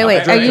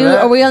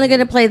 Are we only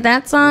going to play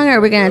that song, or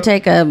are we going to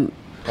take a?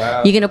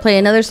 You going to play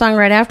another song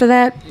right after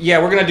that?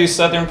 Yeah, we're going to do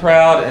Southern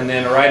Proud, and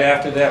then right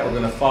after that, we're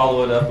going to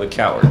follow it up with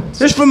Coward.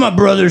 This for my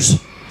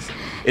brothers.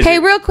 Hey,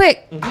 real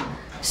quick.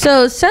 Mm-hmm.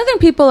 So Southern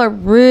people are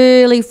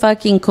really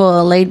fucking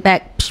cool, laid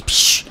back.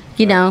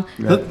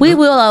 We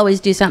will always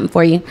do something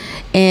for you.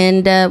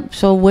 And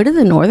so what do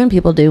the Northern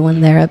people do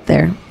when they're up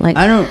there? Like,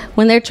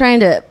 when they're trying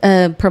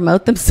to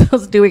promote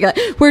themselves,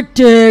 we're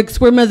dicks,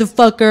 we're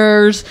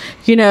motherfuckers,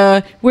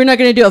 we're not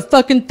going to do a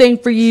fucking thing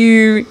for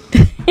you.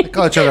 They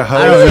call each other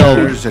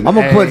hosers. I'm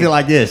going to put it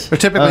like this. They're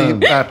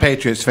typically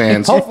Patriots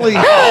fans. Hopefully.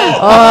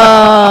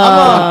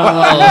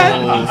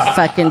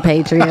 Fucking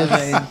Patriots.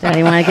 Don't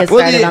even want to get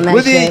started on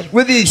that shit.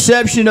 With the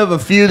exception of a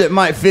few that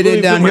might fit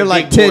in down here,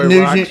 like Ted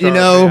Nugent,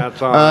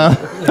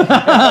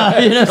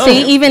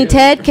 See, even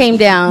Ted came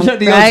down,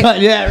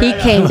 right? Yeah, right. He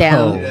came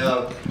down.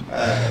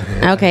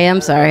 Okay,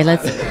 I'm sorry.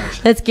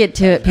 Let's get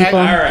to it, people.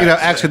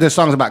 Actually, this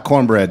song's about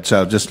cornbread,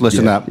 so just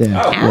listen up.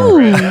 Yeah.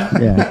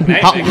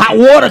 Hot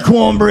water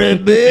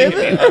cornbread,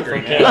 baby. All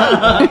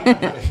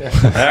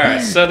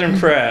right, Southern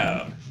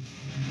Proud.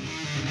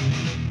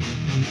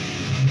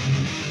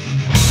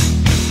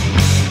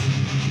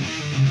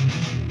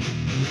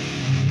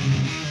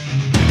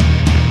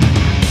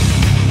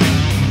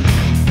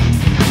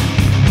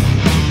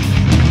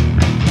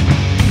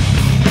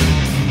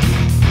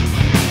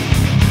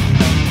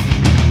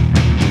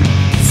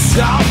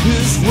 South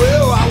is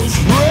where I was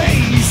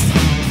raised.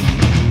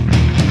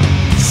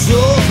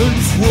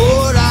 Southern's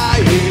what I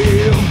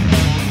am.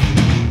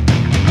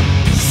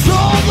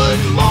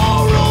 Southern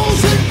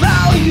morals and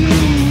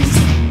values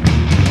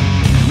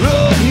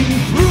running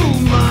through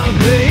my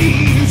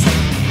veins.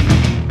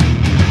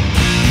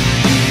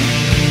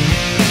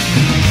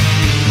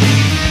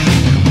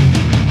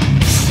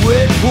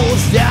 Sweat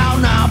pours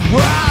down our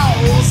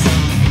brows,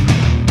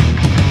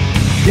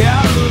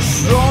 callous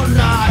on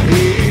our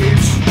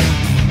heads.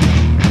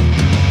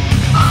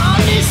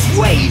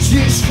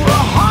 Wages for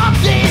a hard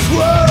day's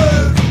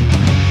work.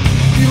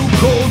 Few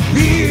cold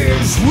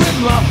beers with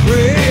my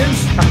friends.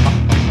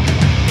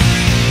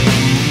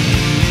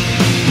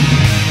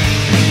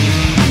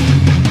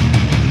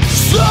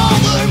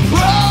 Southern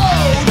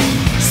proud,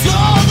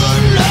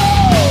 Southern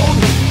loud,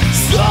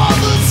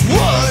 Southern's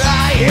what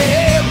I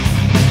am.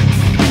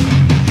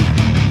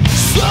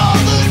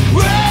 Southern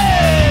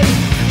bred,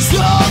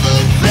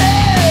 Southern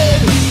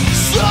fed,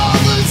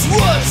 Southern's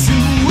what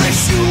you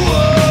wish you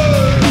were.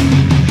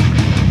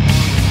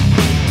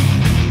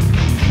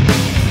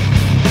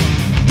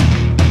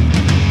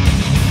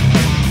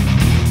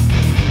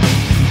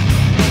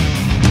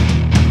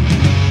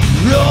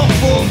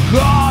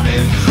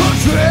 Forgotten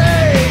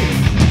country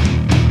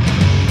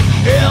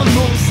and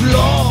those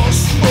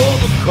lost for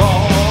the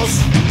cause.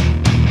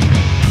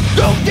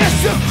 Don't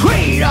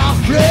desecrate our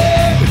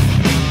flag.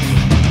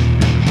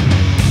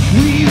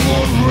 We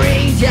won't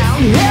rain down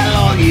hell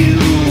on you.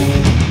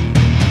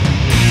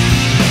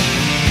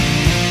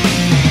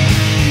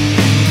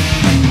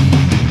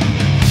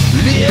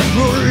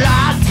 Liberal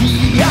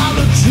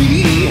ideology,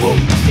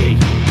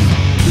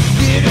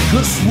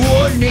 Leviticus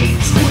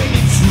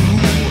 1:8-22.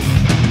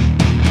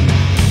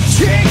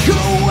 Take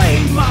away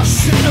my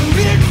Second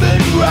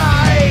Amendment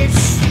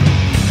rights.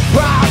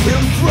 Pry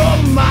them from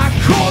my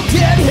cold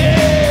dead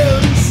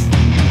hands.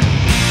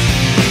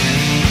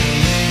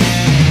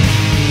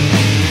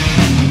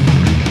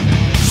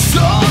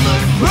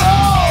 Southern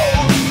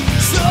proud,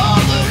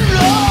 Southern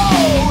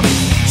loud,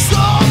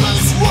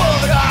 Southern's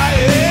what I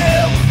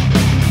am.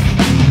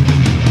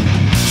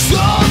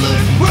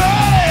 Southern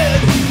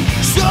bred,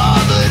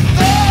 Southern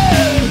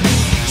fed,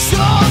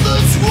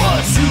 Southern's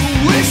what you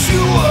wish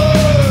you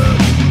were.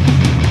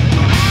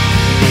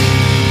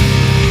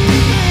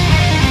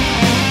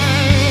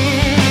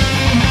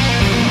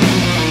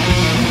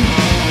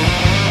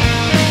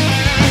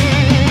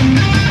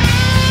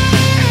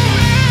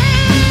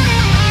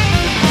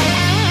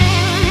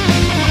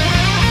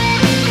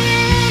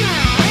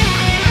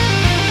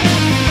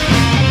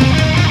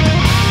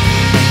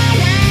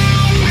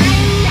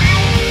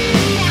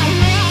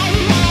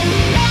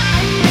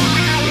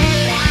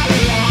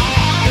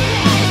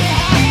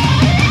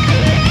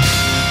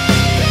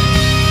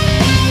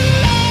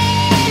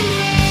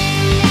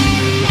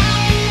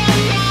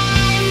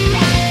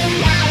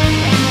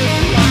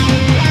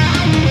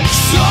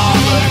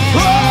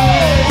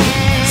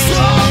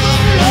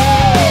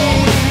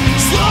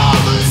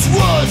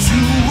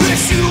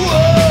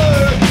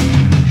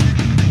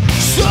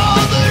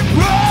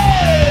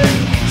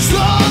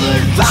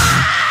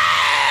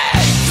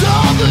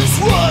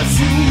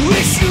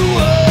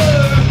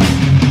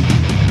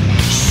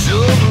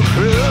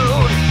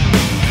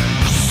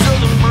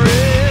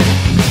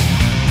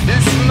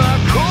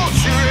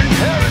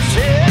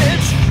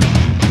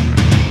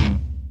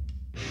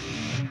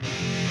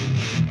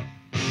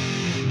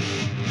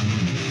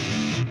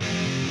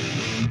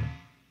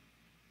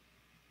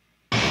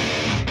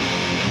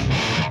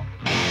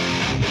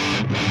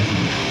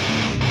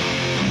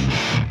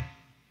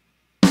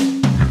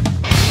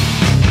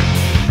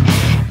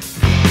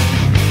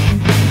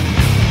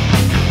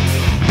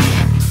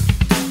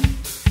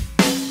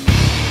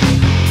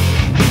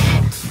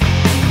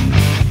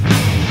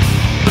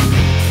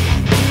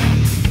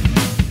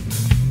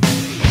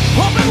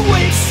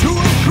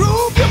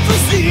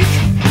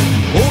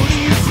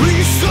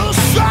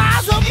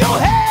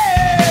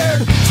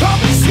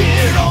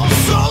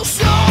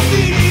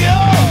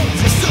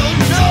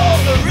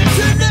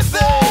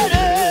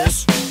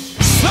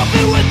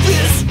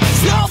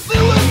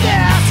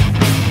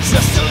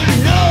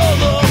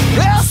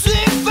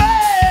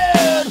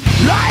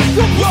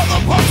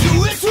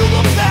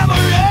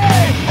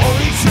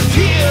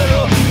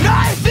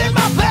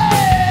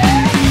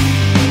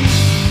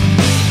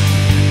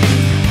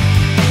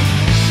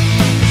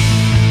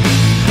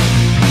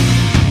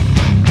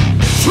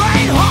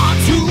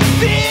 to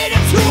fit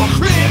into a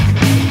clip.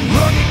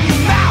 Running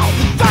your mouth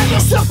and find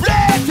yourself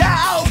bled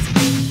out.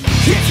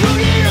 Can't turn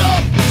it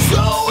up,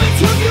 so it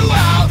took you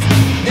out.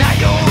 Now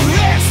you're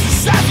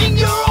exercising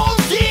your own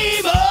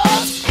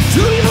demons.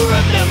 Do you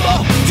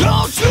remember?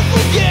 Don't you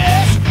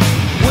forget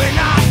when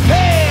our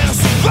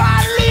past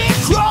finally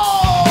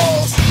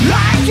crossed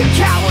like a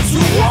coward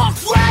who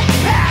walked right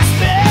past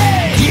me.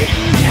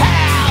 Didn't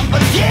have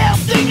a damn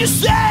thing to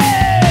say.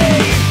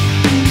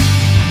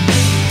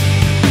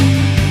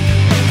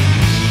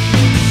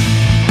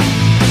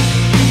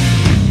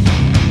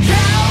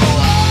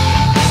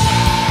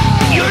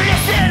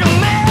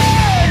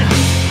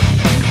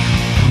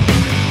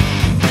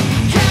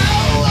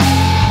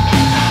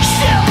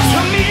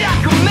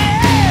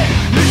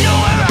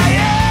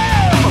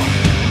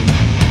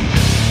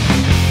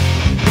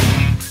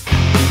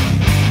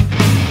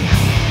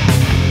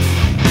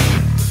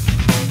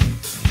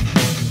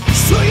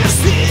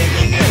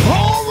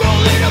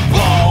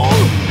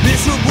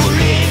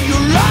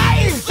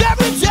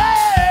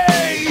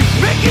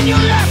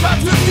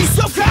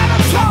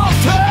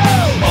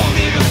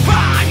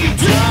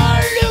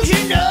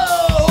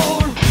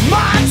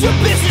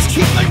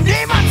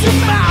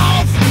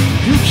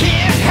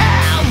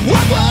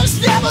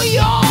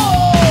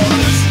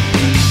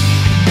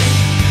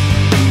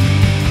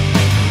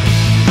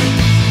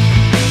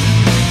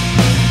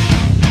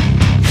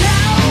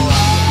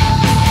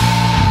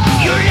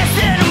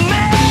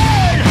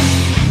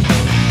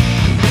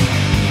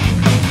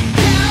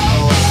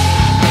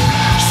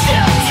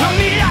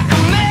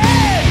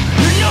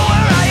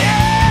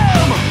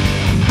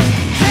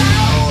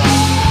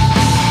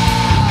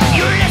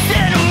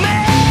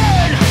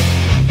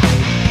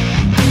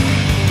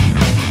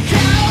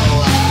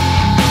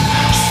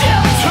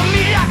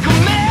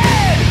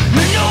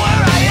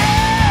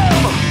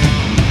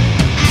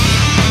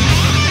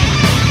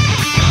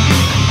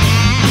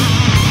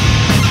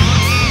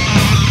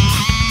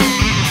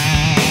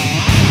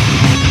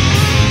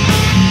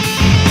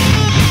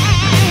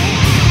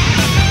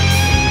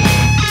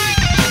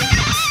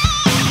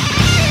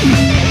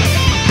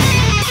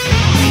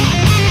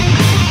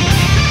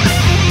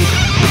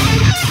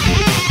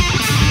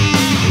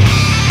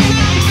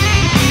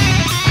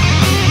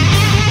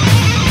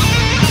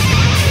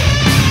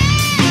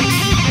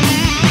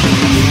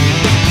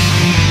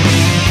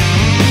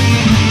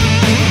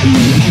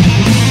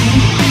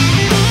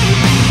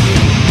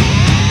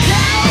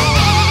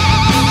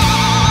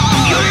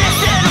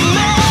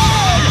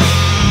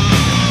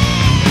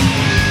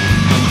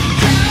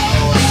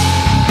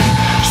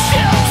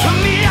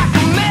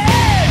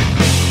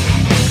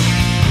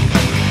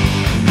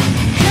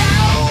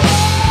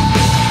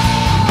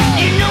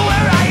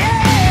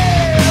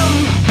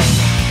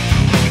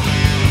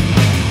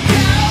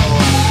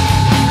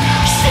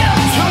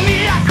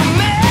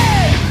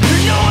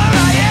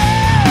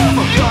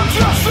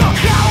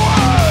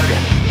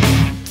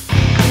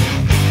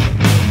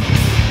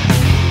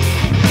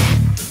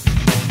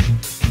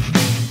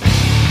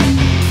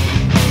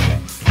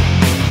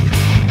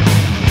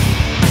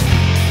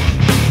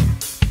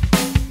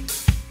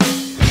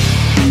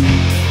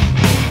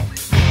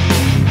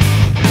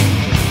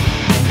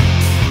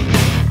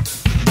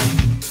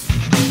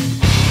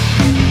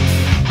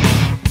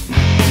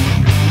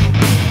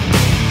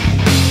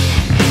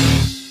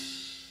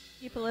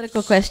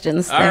 Political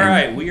questions. All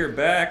right, we are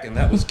back, and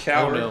that was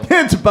Coward.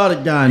 It's about a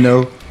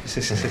gyno.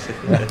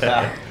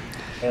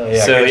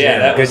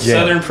 That was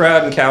Southern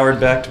Proud and Coward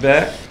back to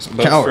back,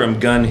 both from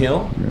Gun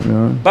Hill.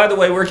 By the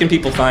way, where can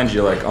people find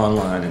you, like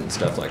online and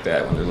stuff like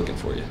that, when they're looking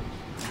for you?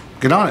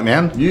 Get on it,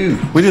 man.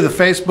 We do the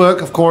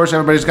Facebook, of course.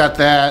 Everybody's got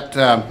that.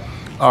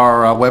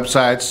 Our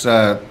website's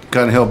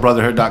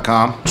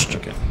gunhillbrotherhood.com.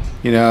 Okay.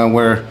 You know,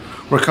 we're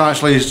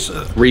constantly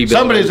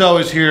somebody's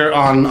always here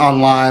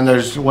online.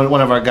 There's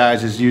one of our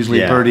guys is usually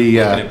pretty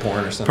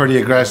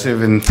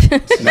aggressive and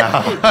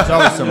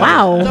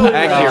wow.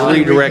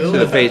 Actually, it redirects to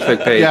the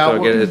Facebook page, so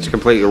again, it's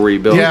completely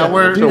rebuilt. Yeah,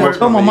 I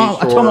told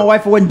my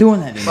wife I wasn't doing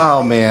that anymore.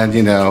 Oh man,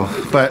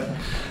 but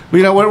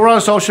we're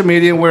on social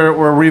media. We're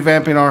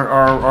revamping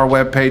our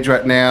web page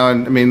right now,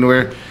 and I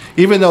mean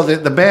even though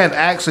the band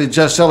actually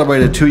just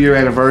celebrated a 2-year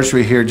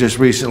anniversary here just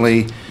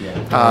recently.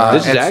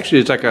 This is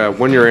it's like a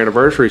 1-year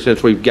anniversary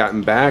since we've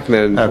gotten back,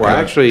 and then we're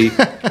actually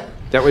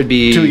that would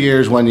be 2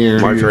 years, 1 year,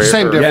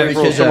 same difference.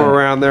 April, somewhere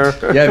around there.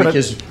 Yeah,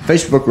 because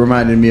Facebook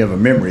reminded me of a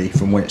memory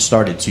from when it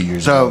started 2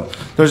 years ago.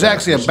 So there's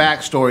actually a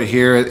backstory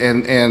here,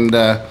 and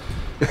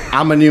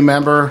I'm a new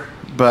member.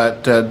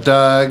 But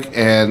Doug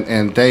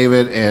and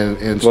David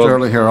and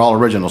Sterling here are all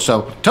original.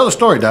 So tell the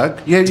story, Doug.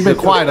 You've been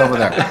quiet over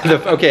there.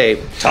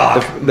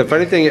 The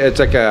funny thing, it's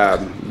like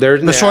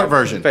there's the short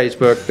version.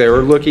 Facebook. They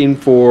were looking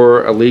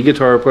for a lead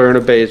guitar player and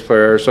a bass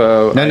player.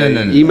 So no.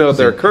 emailed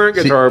their current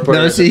guitar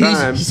player at the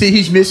time.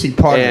 He's missing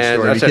part of the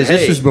story I said, because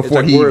this was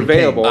before we're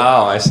available.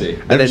 Oh, I see.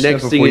 And then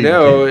next thing you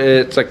know,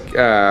 it's like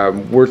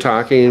we're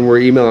talking, we're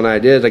emailing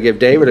ideas. I give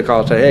David a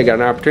call and say, hey, I got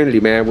an opportunity,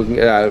 man, we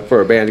can,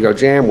 for a band to go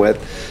jam with.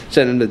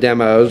 Send him the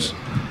demos.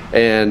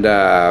 And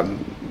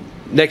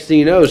next thing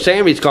you know,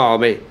 Sammy's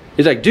calling me.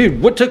 He's like,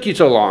 dude, what took you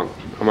so long?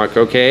 I'm like,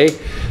 okay.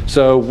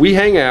 So we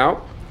hang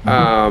out,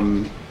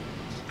 and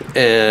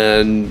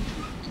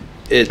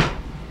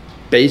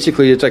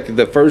it's like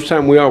the first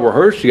time we all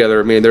rehearsed together.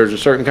 I mean, there's a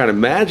certain kind of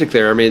magic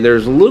there. I mean,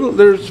 there's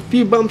a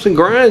few bumps and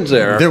grinds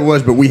there. There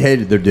was, but we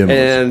hated their demos.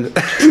 And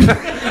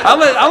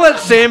I'll let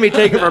Sammy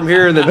take it from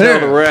here and then tell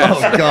the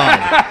rest. Oh God!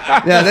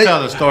 Yeah, they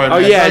tell the story. Oh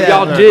yeah,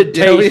 y'all did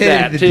taste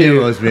that too.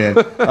 Demos, man.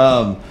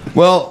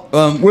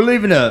 We're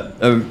leaving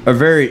a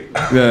very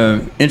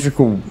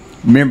integral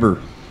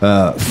member,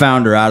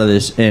 founder out of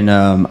this, and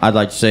I'd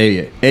like to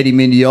say, Eddie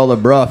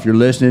Mendiola, bro, if you're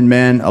listening,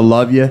 man, I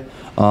love you.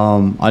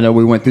 I know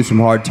we went through some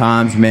hard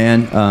times,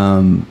 man.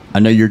 I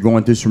know you're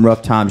going through some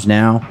rough times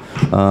now.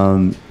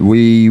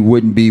 We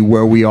wouldn't be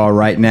where we are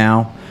right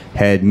now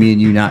had me and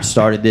you not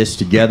started this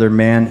together,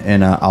 man.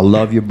 And I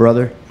love you,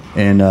 brother.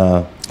 And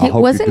I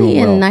hope wasn't you're doing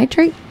he in well.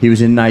 Nitrate? He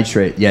was in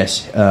Nitrate,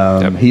 yes.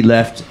 He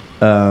left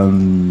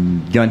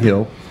Gun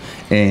Hill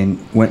and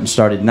went and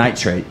started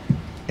Nitrate.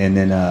 And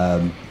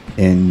then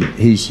and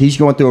he's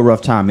going through a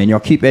rough time, man. Y'all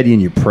keep Eddie in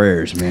your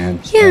prayers, man.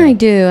 Yeah, I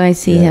do. I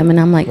see him, and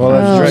I'm like,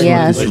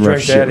 yes. Some rough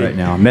shit right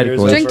now.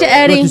 Medical. Drink to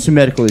Eddie. Going through some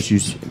medical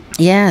issues.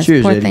 Yes,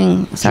 Cheers, poor Eddie.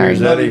 thing. Sorry.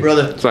 Cheers, Eddie,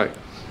 brother. It's like,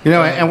 You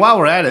know, and while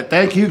we're at it,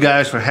 thank you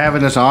guys for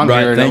having us on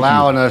here and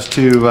allowing us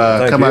to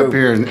come up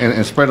here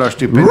and spread our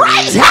stupidity.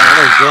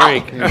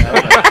 drink.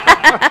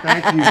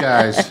 Thank you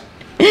guys.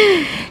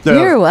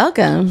 You're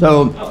welcome.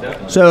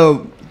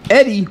 So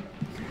Eddie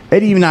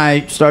and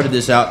I started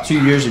this out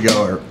 2 years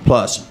ago or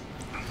plus.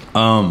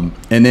 And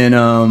then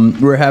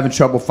we were having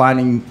trouble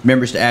finding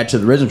members to add to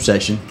the rhythm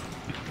section.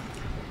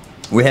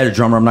 We had a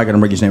drummer. I'm not going to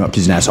bring his name up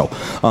because he's an asshole.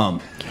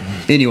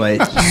 Anyway,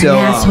 so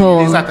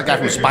asshole. He's like the guy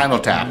from Spinal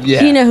Tap.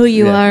 Yeah. Do you know who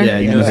you are? Yeah,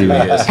 you know who he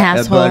is.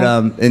 Asshole.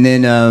 But and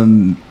then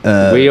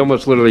we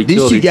almost literally these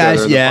killed two each guys.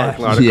 other in the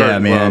parking lot of Yeah,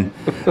 Curtin man.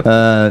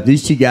 Club.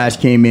 These two guys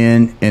came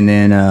in, and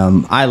then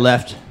I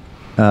left.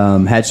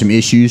 Had some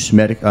issues,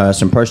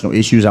 some personal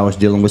issues. I was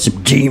dealing with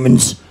some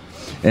demons,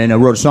 and I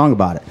wrote a song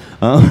about it.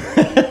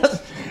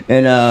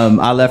 And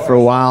I left for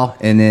a while,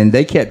 and then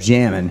they kept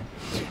jamming,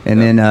 and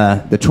then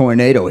the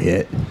tornado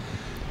hit.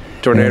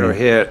 Tornado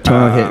hit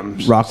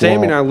Rock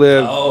Sammy and I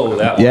lived. Oh,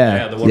 that one.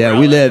 Yeah, the one yeah,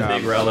 we lived.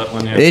 Big Rowlett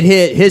one, yeah. It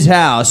hit his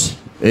house.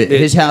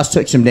 His house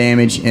took some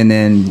damage, and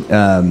then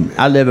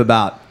I live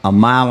about a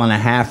mile and a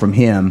half from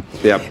him.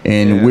 Yep.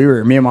 And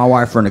me and my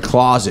wife were in a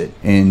closet,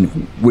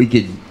 and we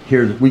could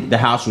hear the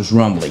house was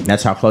rumbling.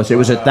 That's how close it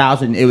was.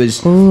 1,000. It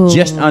was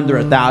just under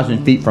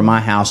 1,000 feet from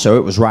my house, so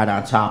it was right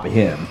on top of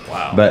him.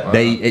 Wow. But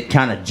it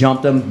kind of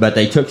jumped them, but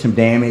they took some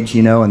damage,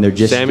 you know, and they're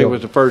just. Sammy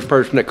was the first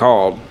person that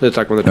called. It's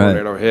like when the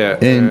tornado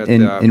hit.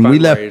 And we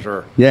left.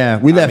 Yeah,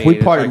 we left. We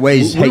parted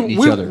ways, hating each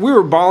other. We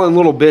were balling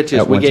little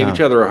bitches. We gave time.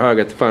 each other a hug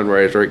at the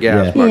fundraiser at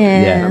Gas.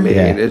 Yeah. I mean,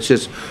 it's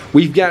just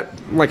we've got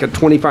like a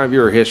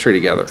 25-year history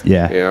together.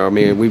 Yeah. You know, I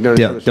mean, we've done.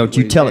 Don't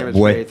you tell it,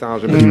 boy.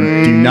 8,000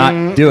 Do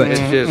not do it.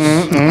 It's just.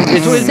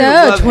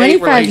 So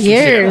 25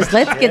 years.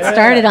 Let's get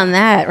started on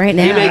that right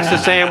now. He makes the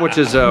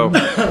sandwiches, though.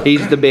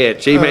 He's the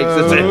bitch. He makes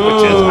the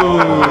sandwiches.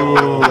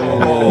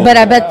 But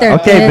I bet they're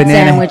good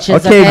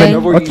sandwiches. Okay,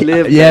 but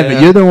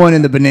you're the one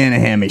in the banana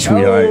hammock,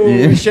 sweetheart.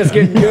 It's just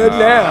getting good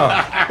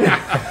now.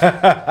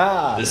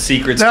 The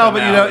secrets. No,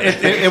 but you know,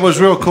 it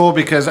was real cool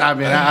because I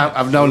mean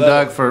I've known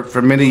Doug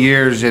for many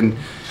years and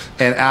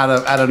out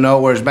of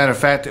nowhere. As a matter of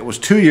fact, it was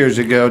 2 years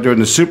ago during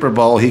the Super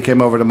Bowl. He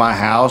came over to my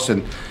house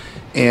and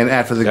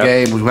after the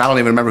game, I don't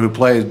even remember who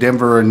played,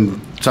 Denver and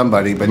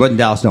somebody. But it wasn't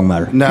Dallas, don't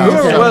matter. No,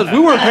 it was. We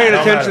weren't paying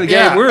attention to the game.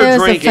 Yeah. We were it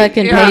was drinking. the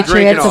fucking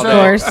Patriots, of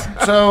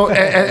course. So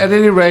at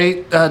any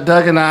rate,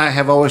 Doug and I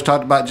have always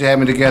talked about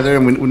jamming together,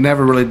 and we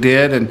never really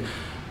did. And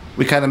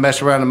we kind of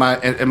messed around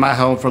in my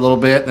home for a little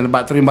bit. And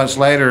about 3 months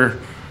later,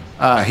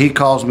 he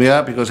calls me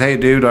up. He goes, "Hey,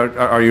 dude,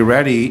 are you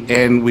ready?"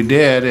 And we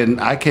did. And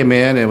I came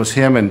in, and it was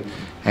him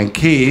and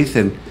Keith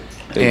and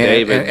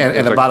David.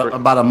 And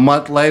about a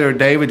month later,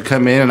 David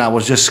come in, and I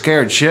was just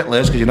scared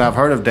shitless because I've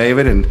heard of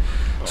David, and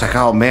it's like,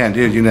 oh man,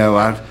 dude,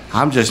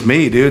 I'm just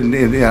me, dude,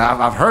 and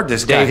I've heard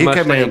this guy. He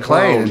came in and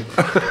played.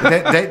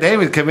 And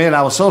David come in,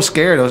 I was so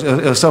scared.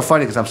 It was so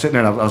funny because I'm sitting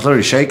there and I was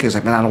literally shaking. It's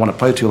like, man, I don't want to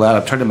play too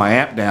loud. I'm turning my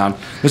amp down.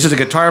 This is a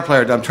guitar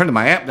player. I'm turning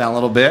my amp down a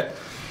little bit.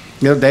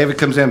 You know, David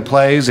comes in,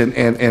 plays, and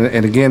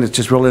again, it's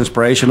just real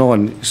inspirational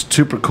and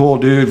super cool,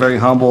 dude. Very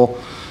humble.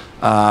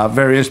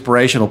 Very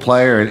inspirational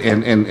player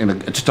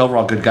and just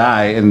overall good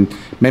guy, and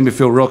made me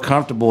feel real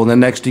comfortable. And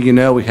then next thing you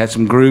know, we had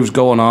some grooves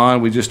going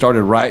on. We just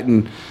started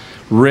writing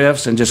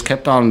riffs and just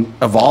kept on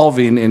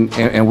evolving,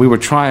 and we were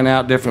trying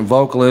out different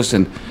vocalists.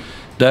 And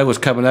Doug was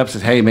coming up and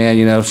said, "Hey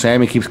man,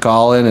 Sammy keeps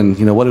calling, and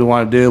what do we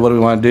want to do? What do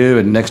we want to do?"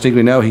 And next thing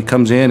we know, he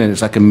comes in, and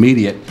it's like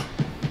immediate.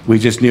 We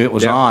just knew it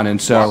was on,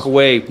 and so walk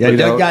away. Yeah,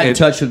 Doug got in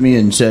touch with me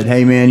and said,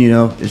 "Hey man,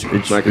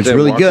 it's like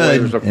really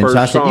good." And so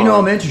I said, song.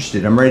 "I'm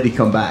interested. I'm ready to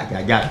come back.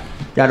 I got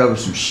over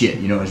some shit.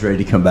 I was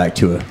ready to come back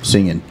to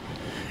singing."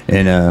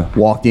 And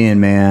walked in,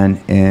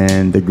 man,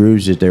 and the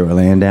grooves that they were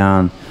laying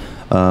down.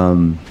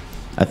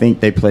 I think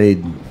they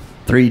played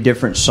 3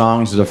 different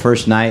songs the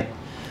first night,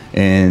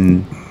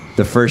 and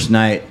the first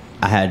night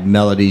I had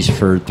melodies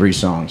for 3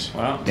 songs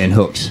and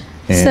hooks.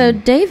 And So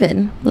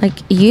David, like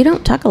you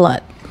don't talk a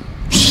lot.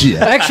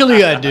 yeah,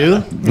 Actually, I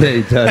do. yeah,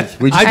 he does.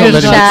 We just Are don't you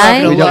let him,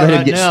 shy? we don't let him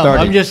Right get now.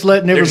 started. I'm just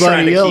letting They're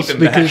trying everybody to else keep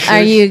him back. because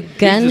Are you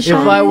gun if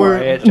shy? I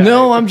were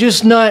no, I'm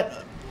just not.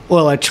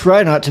 Well, I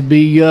try not to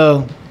be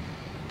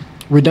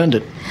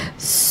redundant.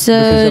 So,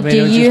 Because, I mean, do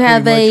it was you just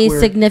have pretty a much where-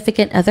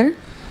 significant other?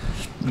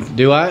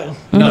 Do I?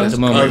 Not at the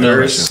moment. No.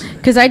 Others.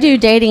 Because I do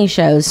dating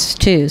shows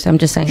too, so I'm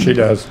just saying. She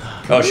does.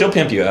 Oh, she'll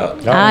pimp you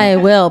out. I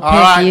will pick All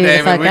right, you the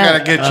David, fuck we got to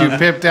up. get you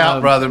pimped out,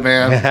 brother,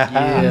 man.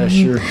 Yeah,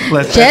 sure.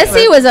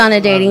 Jesse was on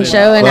a dating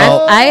show, and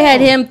I had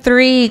him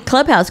 3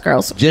 Clubhouse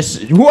girls.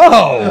 Just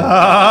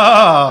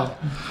whoa.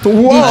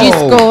 Did you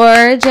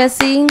score,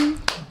 Jesse?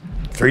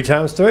 3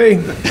 times 3.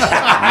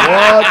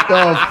 What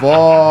the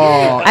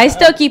fuck? I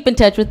still keep in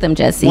touch with them,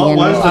 Jesse. What and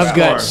was the I've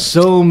got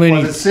score? so many.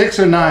 Was it 6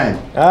 or 9?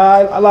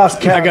 I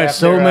lost count. I got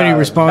so after, many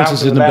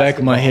responses in the back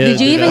of my head. Did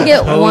you that even I'm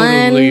get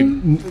totally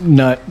one?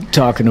 Not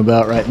talking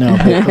about right now.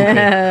 But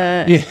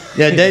okay.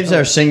 Yeah, Dave's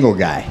our single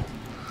guy.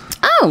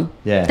 Oh,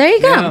 Yeah. there you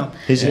go. Yeah.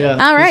 He's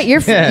All right,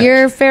 you're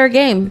fair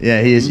game.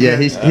 Yeah, he is. Yeah,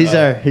 he's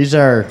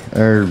our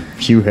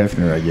Hugh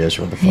Hefner, I guess.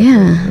 What the fuck?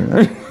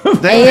 Yeah.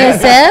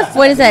 ASF?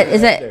 What is that?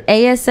 Is that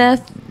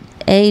ASF?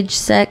 Age,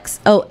 sex?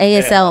 Oh,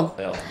 ASL.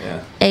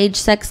 Yeah. Age,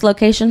 sex,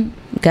 location?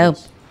 Go.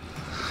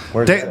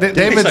 It's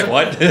David's like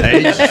what?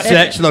 Age,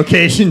 sex,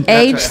 location.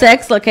 Age,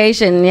 sex,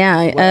 location.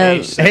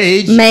 Yeah.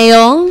 Age,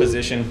 Male.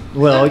 Position.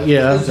 Well,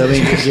 yeah. I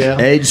mean, yeah.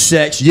 age,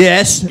 sex.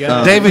 Yes.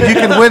 David, you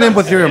can win him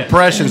with your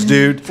impressions,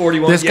 dude.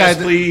 41. This Yes,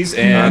 guy, please.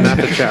 And And not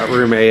the chat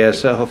room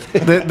ASL.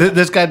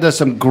 this guy does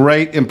some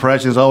great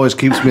impressions. Always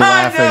keeps me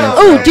laughing.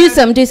 Oh, do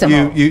some.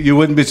 You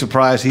wouldn't be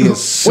surprised. He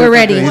is. Super, We're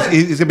ready.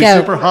 He's gonna be Go.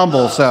 super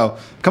humble. So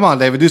come on,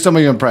 David, do some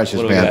of your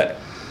impressions, what do we man. got?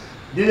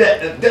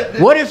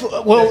 What if?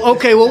 Well,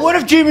 okay. Well, what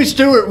if Jimmy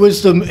Stewart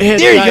was the head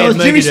There he guy goes,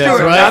 in Jimmy Megadeth, Stewart.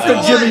 right? Not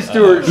the Jimmy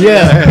Stewart.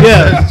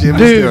 Yeah. Jimmy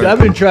Dude, Stewart. I've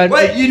been trying.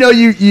 Wait, you know.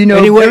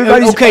 Anyway,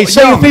 everybody's okay.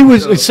 Say young. if he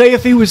was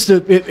if he was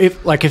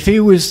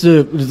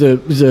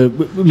the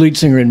lead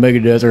singer in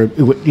Megadeth, or if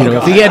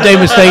he had Dave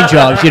Mustaine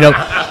jobs,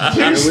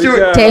 Jimmy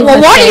Stewart. Dave Well,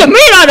 what do you Mustaine.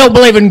 mean I don't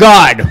believe in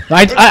God?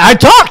 I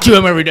talk to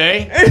him every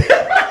day.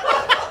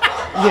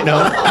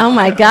 Oh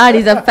my God,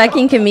 he's a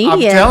fucking comedian.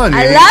 I'm telling you,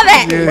 I love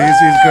it.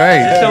 He's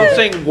great. Don't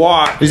sing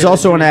walk. He's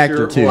also an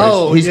actor too.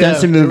 Oh, He's done yeah.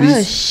 some movies.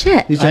 Oh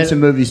shit. He's done some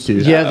movies too.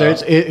 Yeah,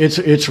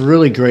 it's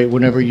really great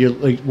whenever you're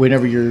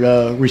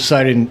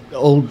reciting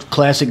old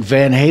classic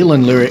Van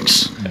Halen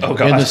lyrics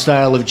in the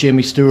style of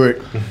Jimmy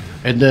Stewart,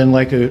 and then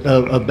like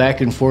a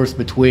back and forth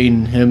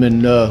between him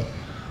and I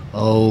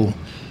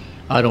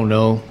don't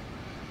know,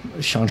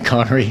 Sean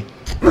Connery.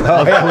 Of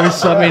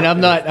course, but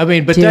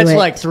Do that's it.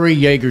 like 3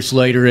 Jaegers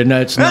later, and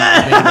that's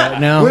not me right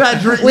now. We're not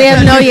drinking. We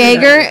have no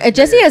Jaeger.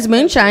 Jesse has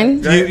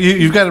moonshine.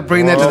 You've got to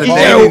bring that to the Oh,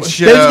 dating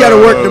show. Dave's got to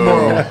work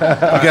tomorrow. You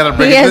got to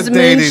bring He it to has the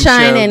dating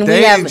moonshine, show. and we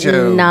Dating have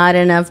show. not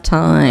enough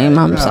time.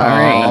 I'm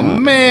sorry. Oh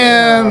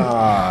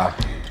man.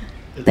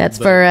 That's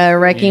for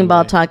Wrecking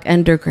Ball Talk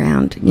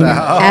Underground.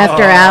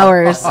 After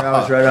hours. That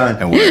was right on.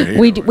 And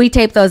we're We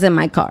tape those in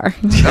my car.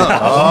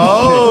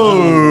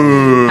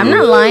 Oh. I'm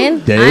not lying.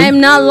 Dave? I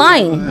am not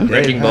lying.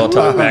 Wrecking Ball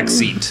Talk back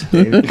seat.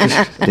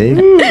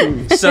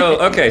 Dave?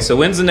 So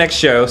when's the next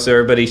show? So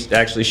everybody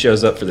actually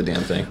shows up for the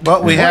damn thing.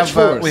 But we have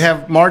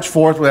March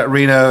 4th. We're at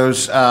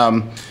Reno's.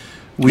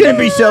 We're gonna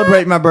be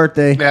celebrating my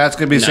birthday. Yeah, it's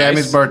gonna be Nice.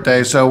 Sammy's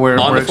birthday, so we're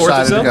On the 4th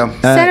excited to itself?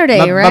 go. Saturday,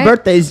 my, right? My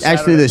birthday's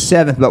actually the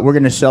 7th, but we're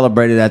gonna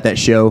celebrate it at that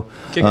show.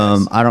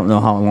 Kick-ass. I don't know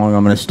how long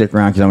I'm gonna stick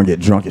around because I'm gonna get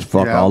drunk as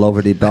fuck Yeah. all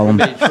over the bellum.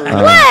 What?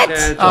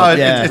 Oh,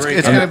 Yeah. it's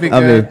gonna be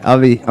good.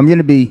 I'm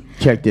gonna be.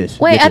 Check this.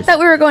 Wait, Get I this. thought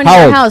we were going to How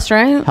your old? house,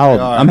 right? How old?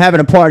 I'm having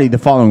a party the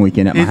following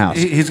weekend at my house.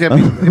 He's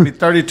gonna be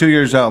 32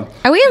 years old.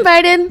 Are we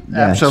invited?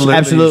 Absolutely.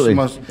 Absolutely.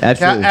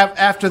 Absolutely.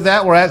 After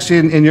that, we're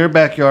actually in your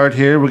backyard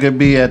here. We're going to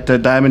be at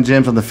Diamond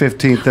Gyms on the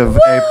 15th of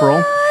April.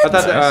 I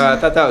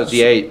thought that was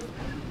the 8th.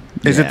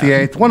 Is it the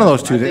 8th? One of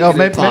those 2 days. Oh,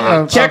 maybe.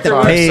 Check the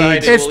sorry.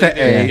 page. It's the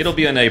 8th. It'll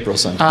be in April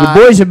sometime. The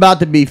boy's about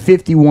to be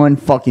 51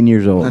 fucking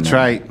years old. That's now.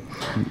 right.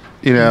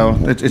 You know,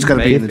 it's going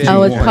to be in the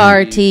Oh, it's G1.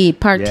 party.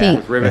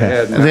 Yeah.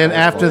 Rivethead. And then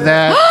after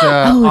that,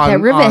 that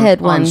Rivethead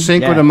one. on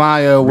Cinco de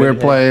Mayo, we're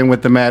playing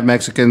with the Mad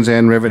Mexicans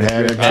and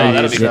Rivethead.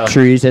 that'll be Yeah, fun.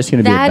 trees. That's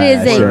gonna be That a is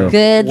bad a show.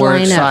 good We're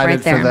lineup excited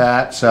right there. for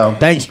that. So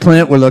Thanks,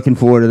 Clint. We're looking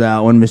forward to that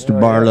one,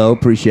 Mr. Barlow.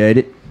 Appreciate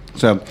it.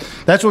 So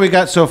that's what we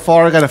got so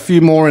far. I got a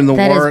few more in the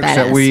That is works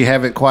that badass. we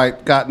haven't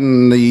quite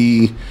gotten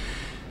the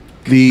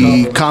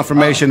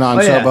confirmation on.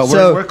 But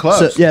we're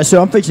close.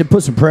 So I'm fixing to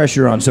put some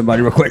pressure on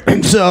somebody real quick.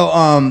 So,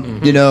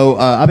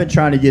 I've been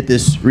trying to get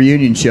this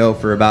reunion show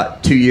for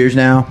about 2 years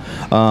now.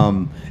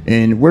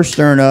 And we're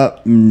stirring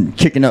up and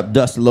kicking up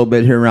dust a little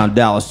bit here around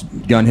Dallas,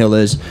 Gun Hill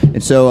is.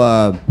 And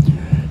so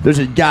there's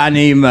a guy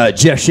named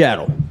Jeff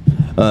Shaddle.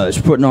 Is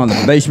putting on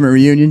the basement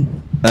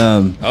reunion.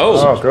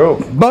 cool.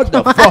 Bug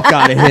the fuck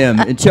out of him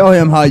and tell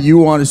him how you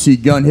want to see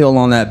Gun Hill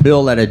on that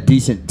bill at a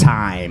decent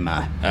time. All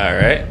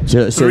right.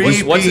 So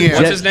what's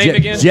his name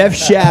again? Jeff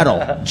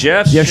Shattle.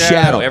 Jeff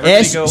Shattle.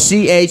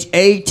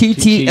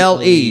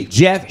 SCHATTLE.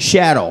 Jeff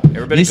Shattle.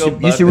 Everybody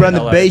used to run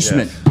the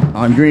basement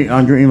on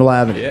Greenville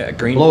Avenue. Yeah,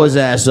 Greenville. Blow his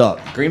ass up.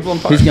 Greenville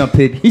and Park.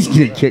 He's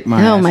gonna kick my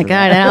ass. Oh my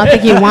God! I don't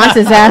think he wants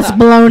his ass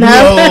blown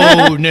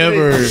up. No,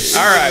 never.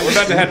 All right, we're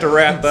about to have to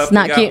wrap up. It's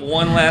not we got cute.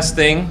 one last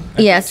thing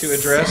to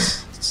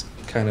address. It's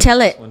kind of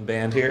Tell it. one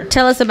band here.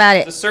 Tell us about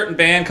it. There's a certain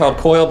band called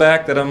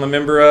Coilback that I'm a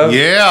member of.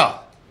 Yeah.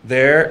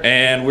 There,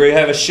 and we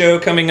have a show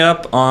coming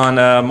up on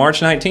March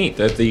 19th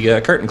at the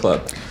Curtain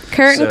Club.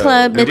 Curtain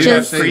Club, We do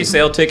have bitches.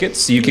 pre-sale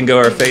tickets. You can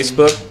go to our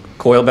Facebook,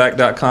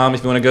 coilback.com,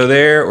 if you want to go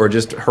there, or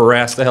just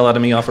harass the hell out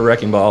of me off a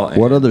wrecking ball.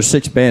 What other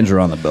 6 bands are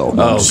on the bill?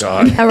 Oh,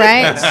 God. All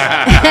right.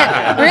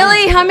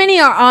 Really? How many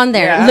are on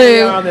there, Yeah,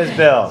 Lou? on this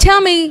bill.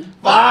 Tell me.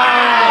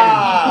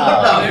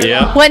 5.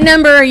 Yeah. What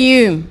number are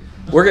you?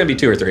 We're going to be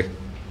 2 or 3.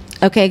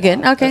 Okay, good.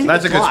 Okay.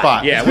 That's a good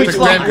spot. Yeah, That's a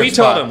damn good we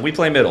spot. told them we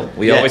play middle.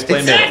 We always play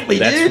exactly,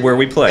 middle. That's dude. where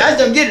we play.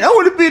 Guys, I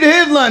want to be the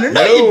headliner.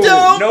 No, you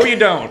don't. No, you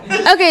don't.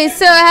 Okay,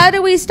 so how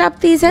do we stop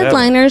these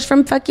headliners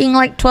from fucking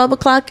like 12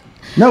 o'clock?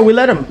 No, we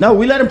let them. No,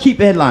 we let them keep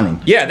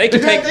headlining. Yeah, they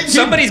can take.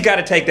 Somebody's got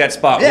to take that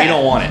spot. Yeah. We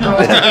don't want it.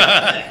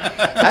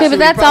 Okay, but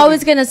that's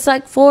always going to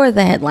suck for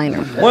the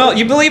headliner. Well,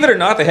 you believe it or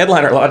not, the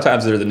headliner a lot of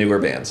times they're the newer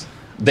bands.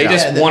 They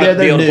just want to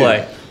be able to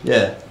play.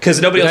 Yeah.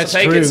 Because nobody else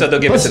will take it, so they'll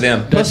give it to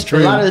them. That's true.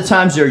 A lot of the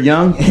times they're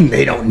young and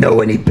they don't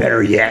know any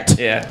better yet.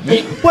 Yeah.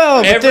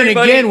 Well, but then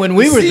again, when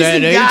we were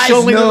that age,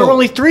 there were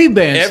only 3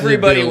 bands.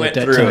 Everybody went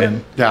at that through time.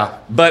 it. Yeah.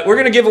 But we're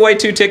going to give away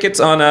 2 tickets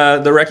on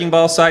the Wrecking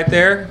Ball site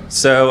there.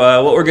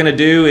 So what we're going to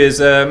do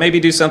is maybe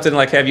do something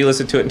like have you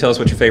listen to it and tell us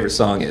what your favorite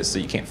song is so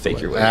you can't fake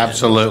your way.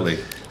 Absolutely.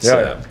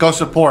 So, Go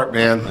support,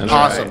 man.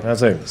 Awesome.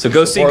 That's it. so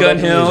go see Gun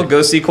Hill.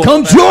 Go see Coilback.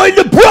 Come join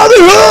the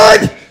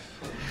brotherhood.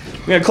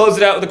 We're going to close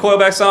it out with the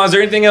Coilback song. Is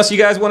there anything else you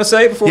guys want to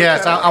say before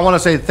Yes, I want to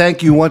say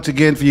thank you once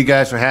again for you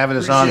guys for having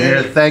us on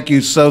here. Thank you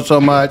so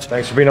much.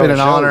 Thanks for being It's on been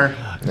the an show.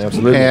 honor.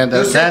 Absolutely. And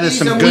that is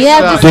some good You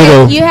have,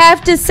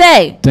 stuff. to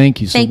say,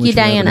 Thank you so Thank much you, for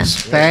having Diana. us.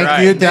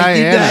 Thank you,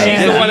 Diana.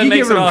 She's the one that You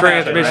makes give it all them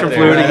happen transmission right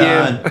fluid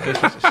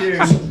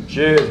there. again.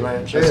 Cheers,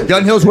 man. Cheers.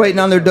 Gun Hill's waiting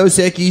on their Dos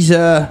Equis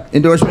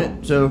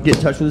endorsement, so get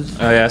in touch with us.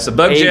 Oh, yeah. So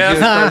Bug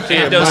Jeff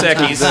and Dos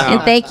Equis.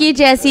 And thank you,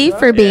 Jesse,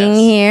 for being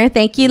here.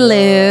 Thank you,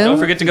 Lou. Don't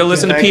forget to go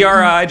listen to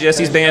p.r.i,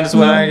 Jesse's band as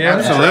well.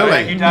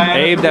 Absolutely.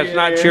 Abe, that's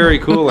not cherry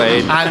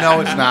Kool-Aid. I know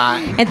it's not.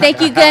 And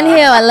thank you, Gun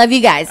Hill. I love you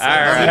guys. All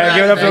right.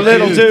 Give it up for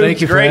Little, too. Thank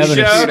you for Great having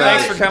show. us.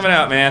 Thanks for coming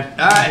out, man.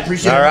 All right,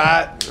 appreciate it. All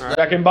right.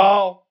 Wrecking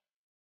ball.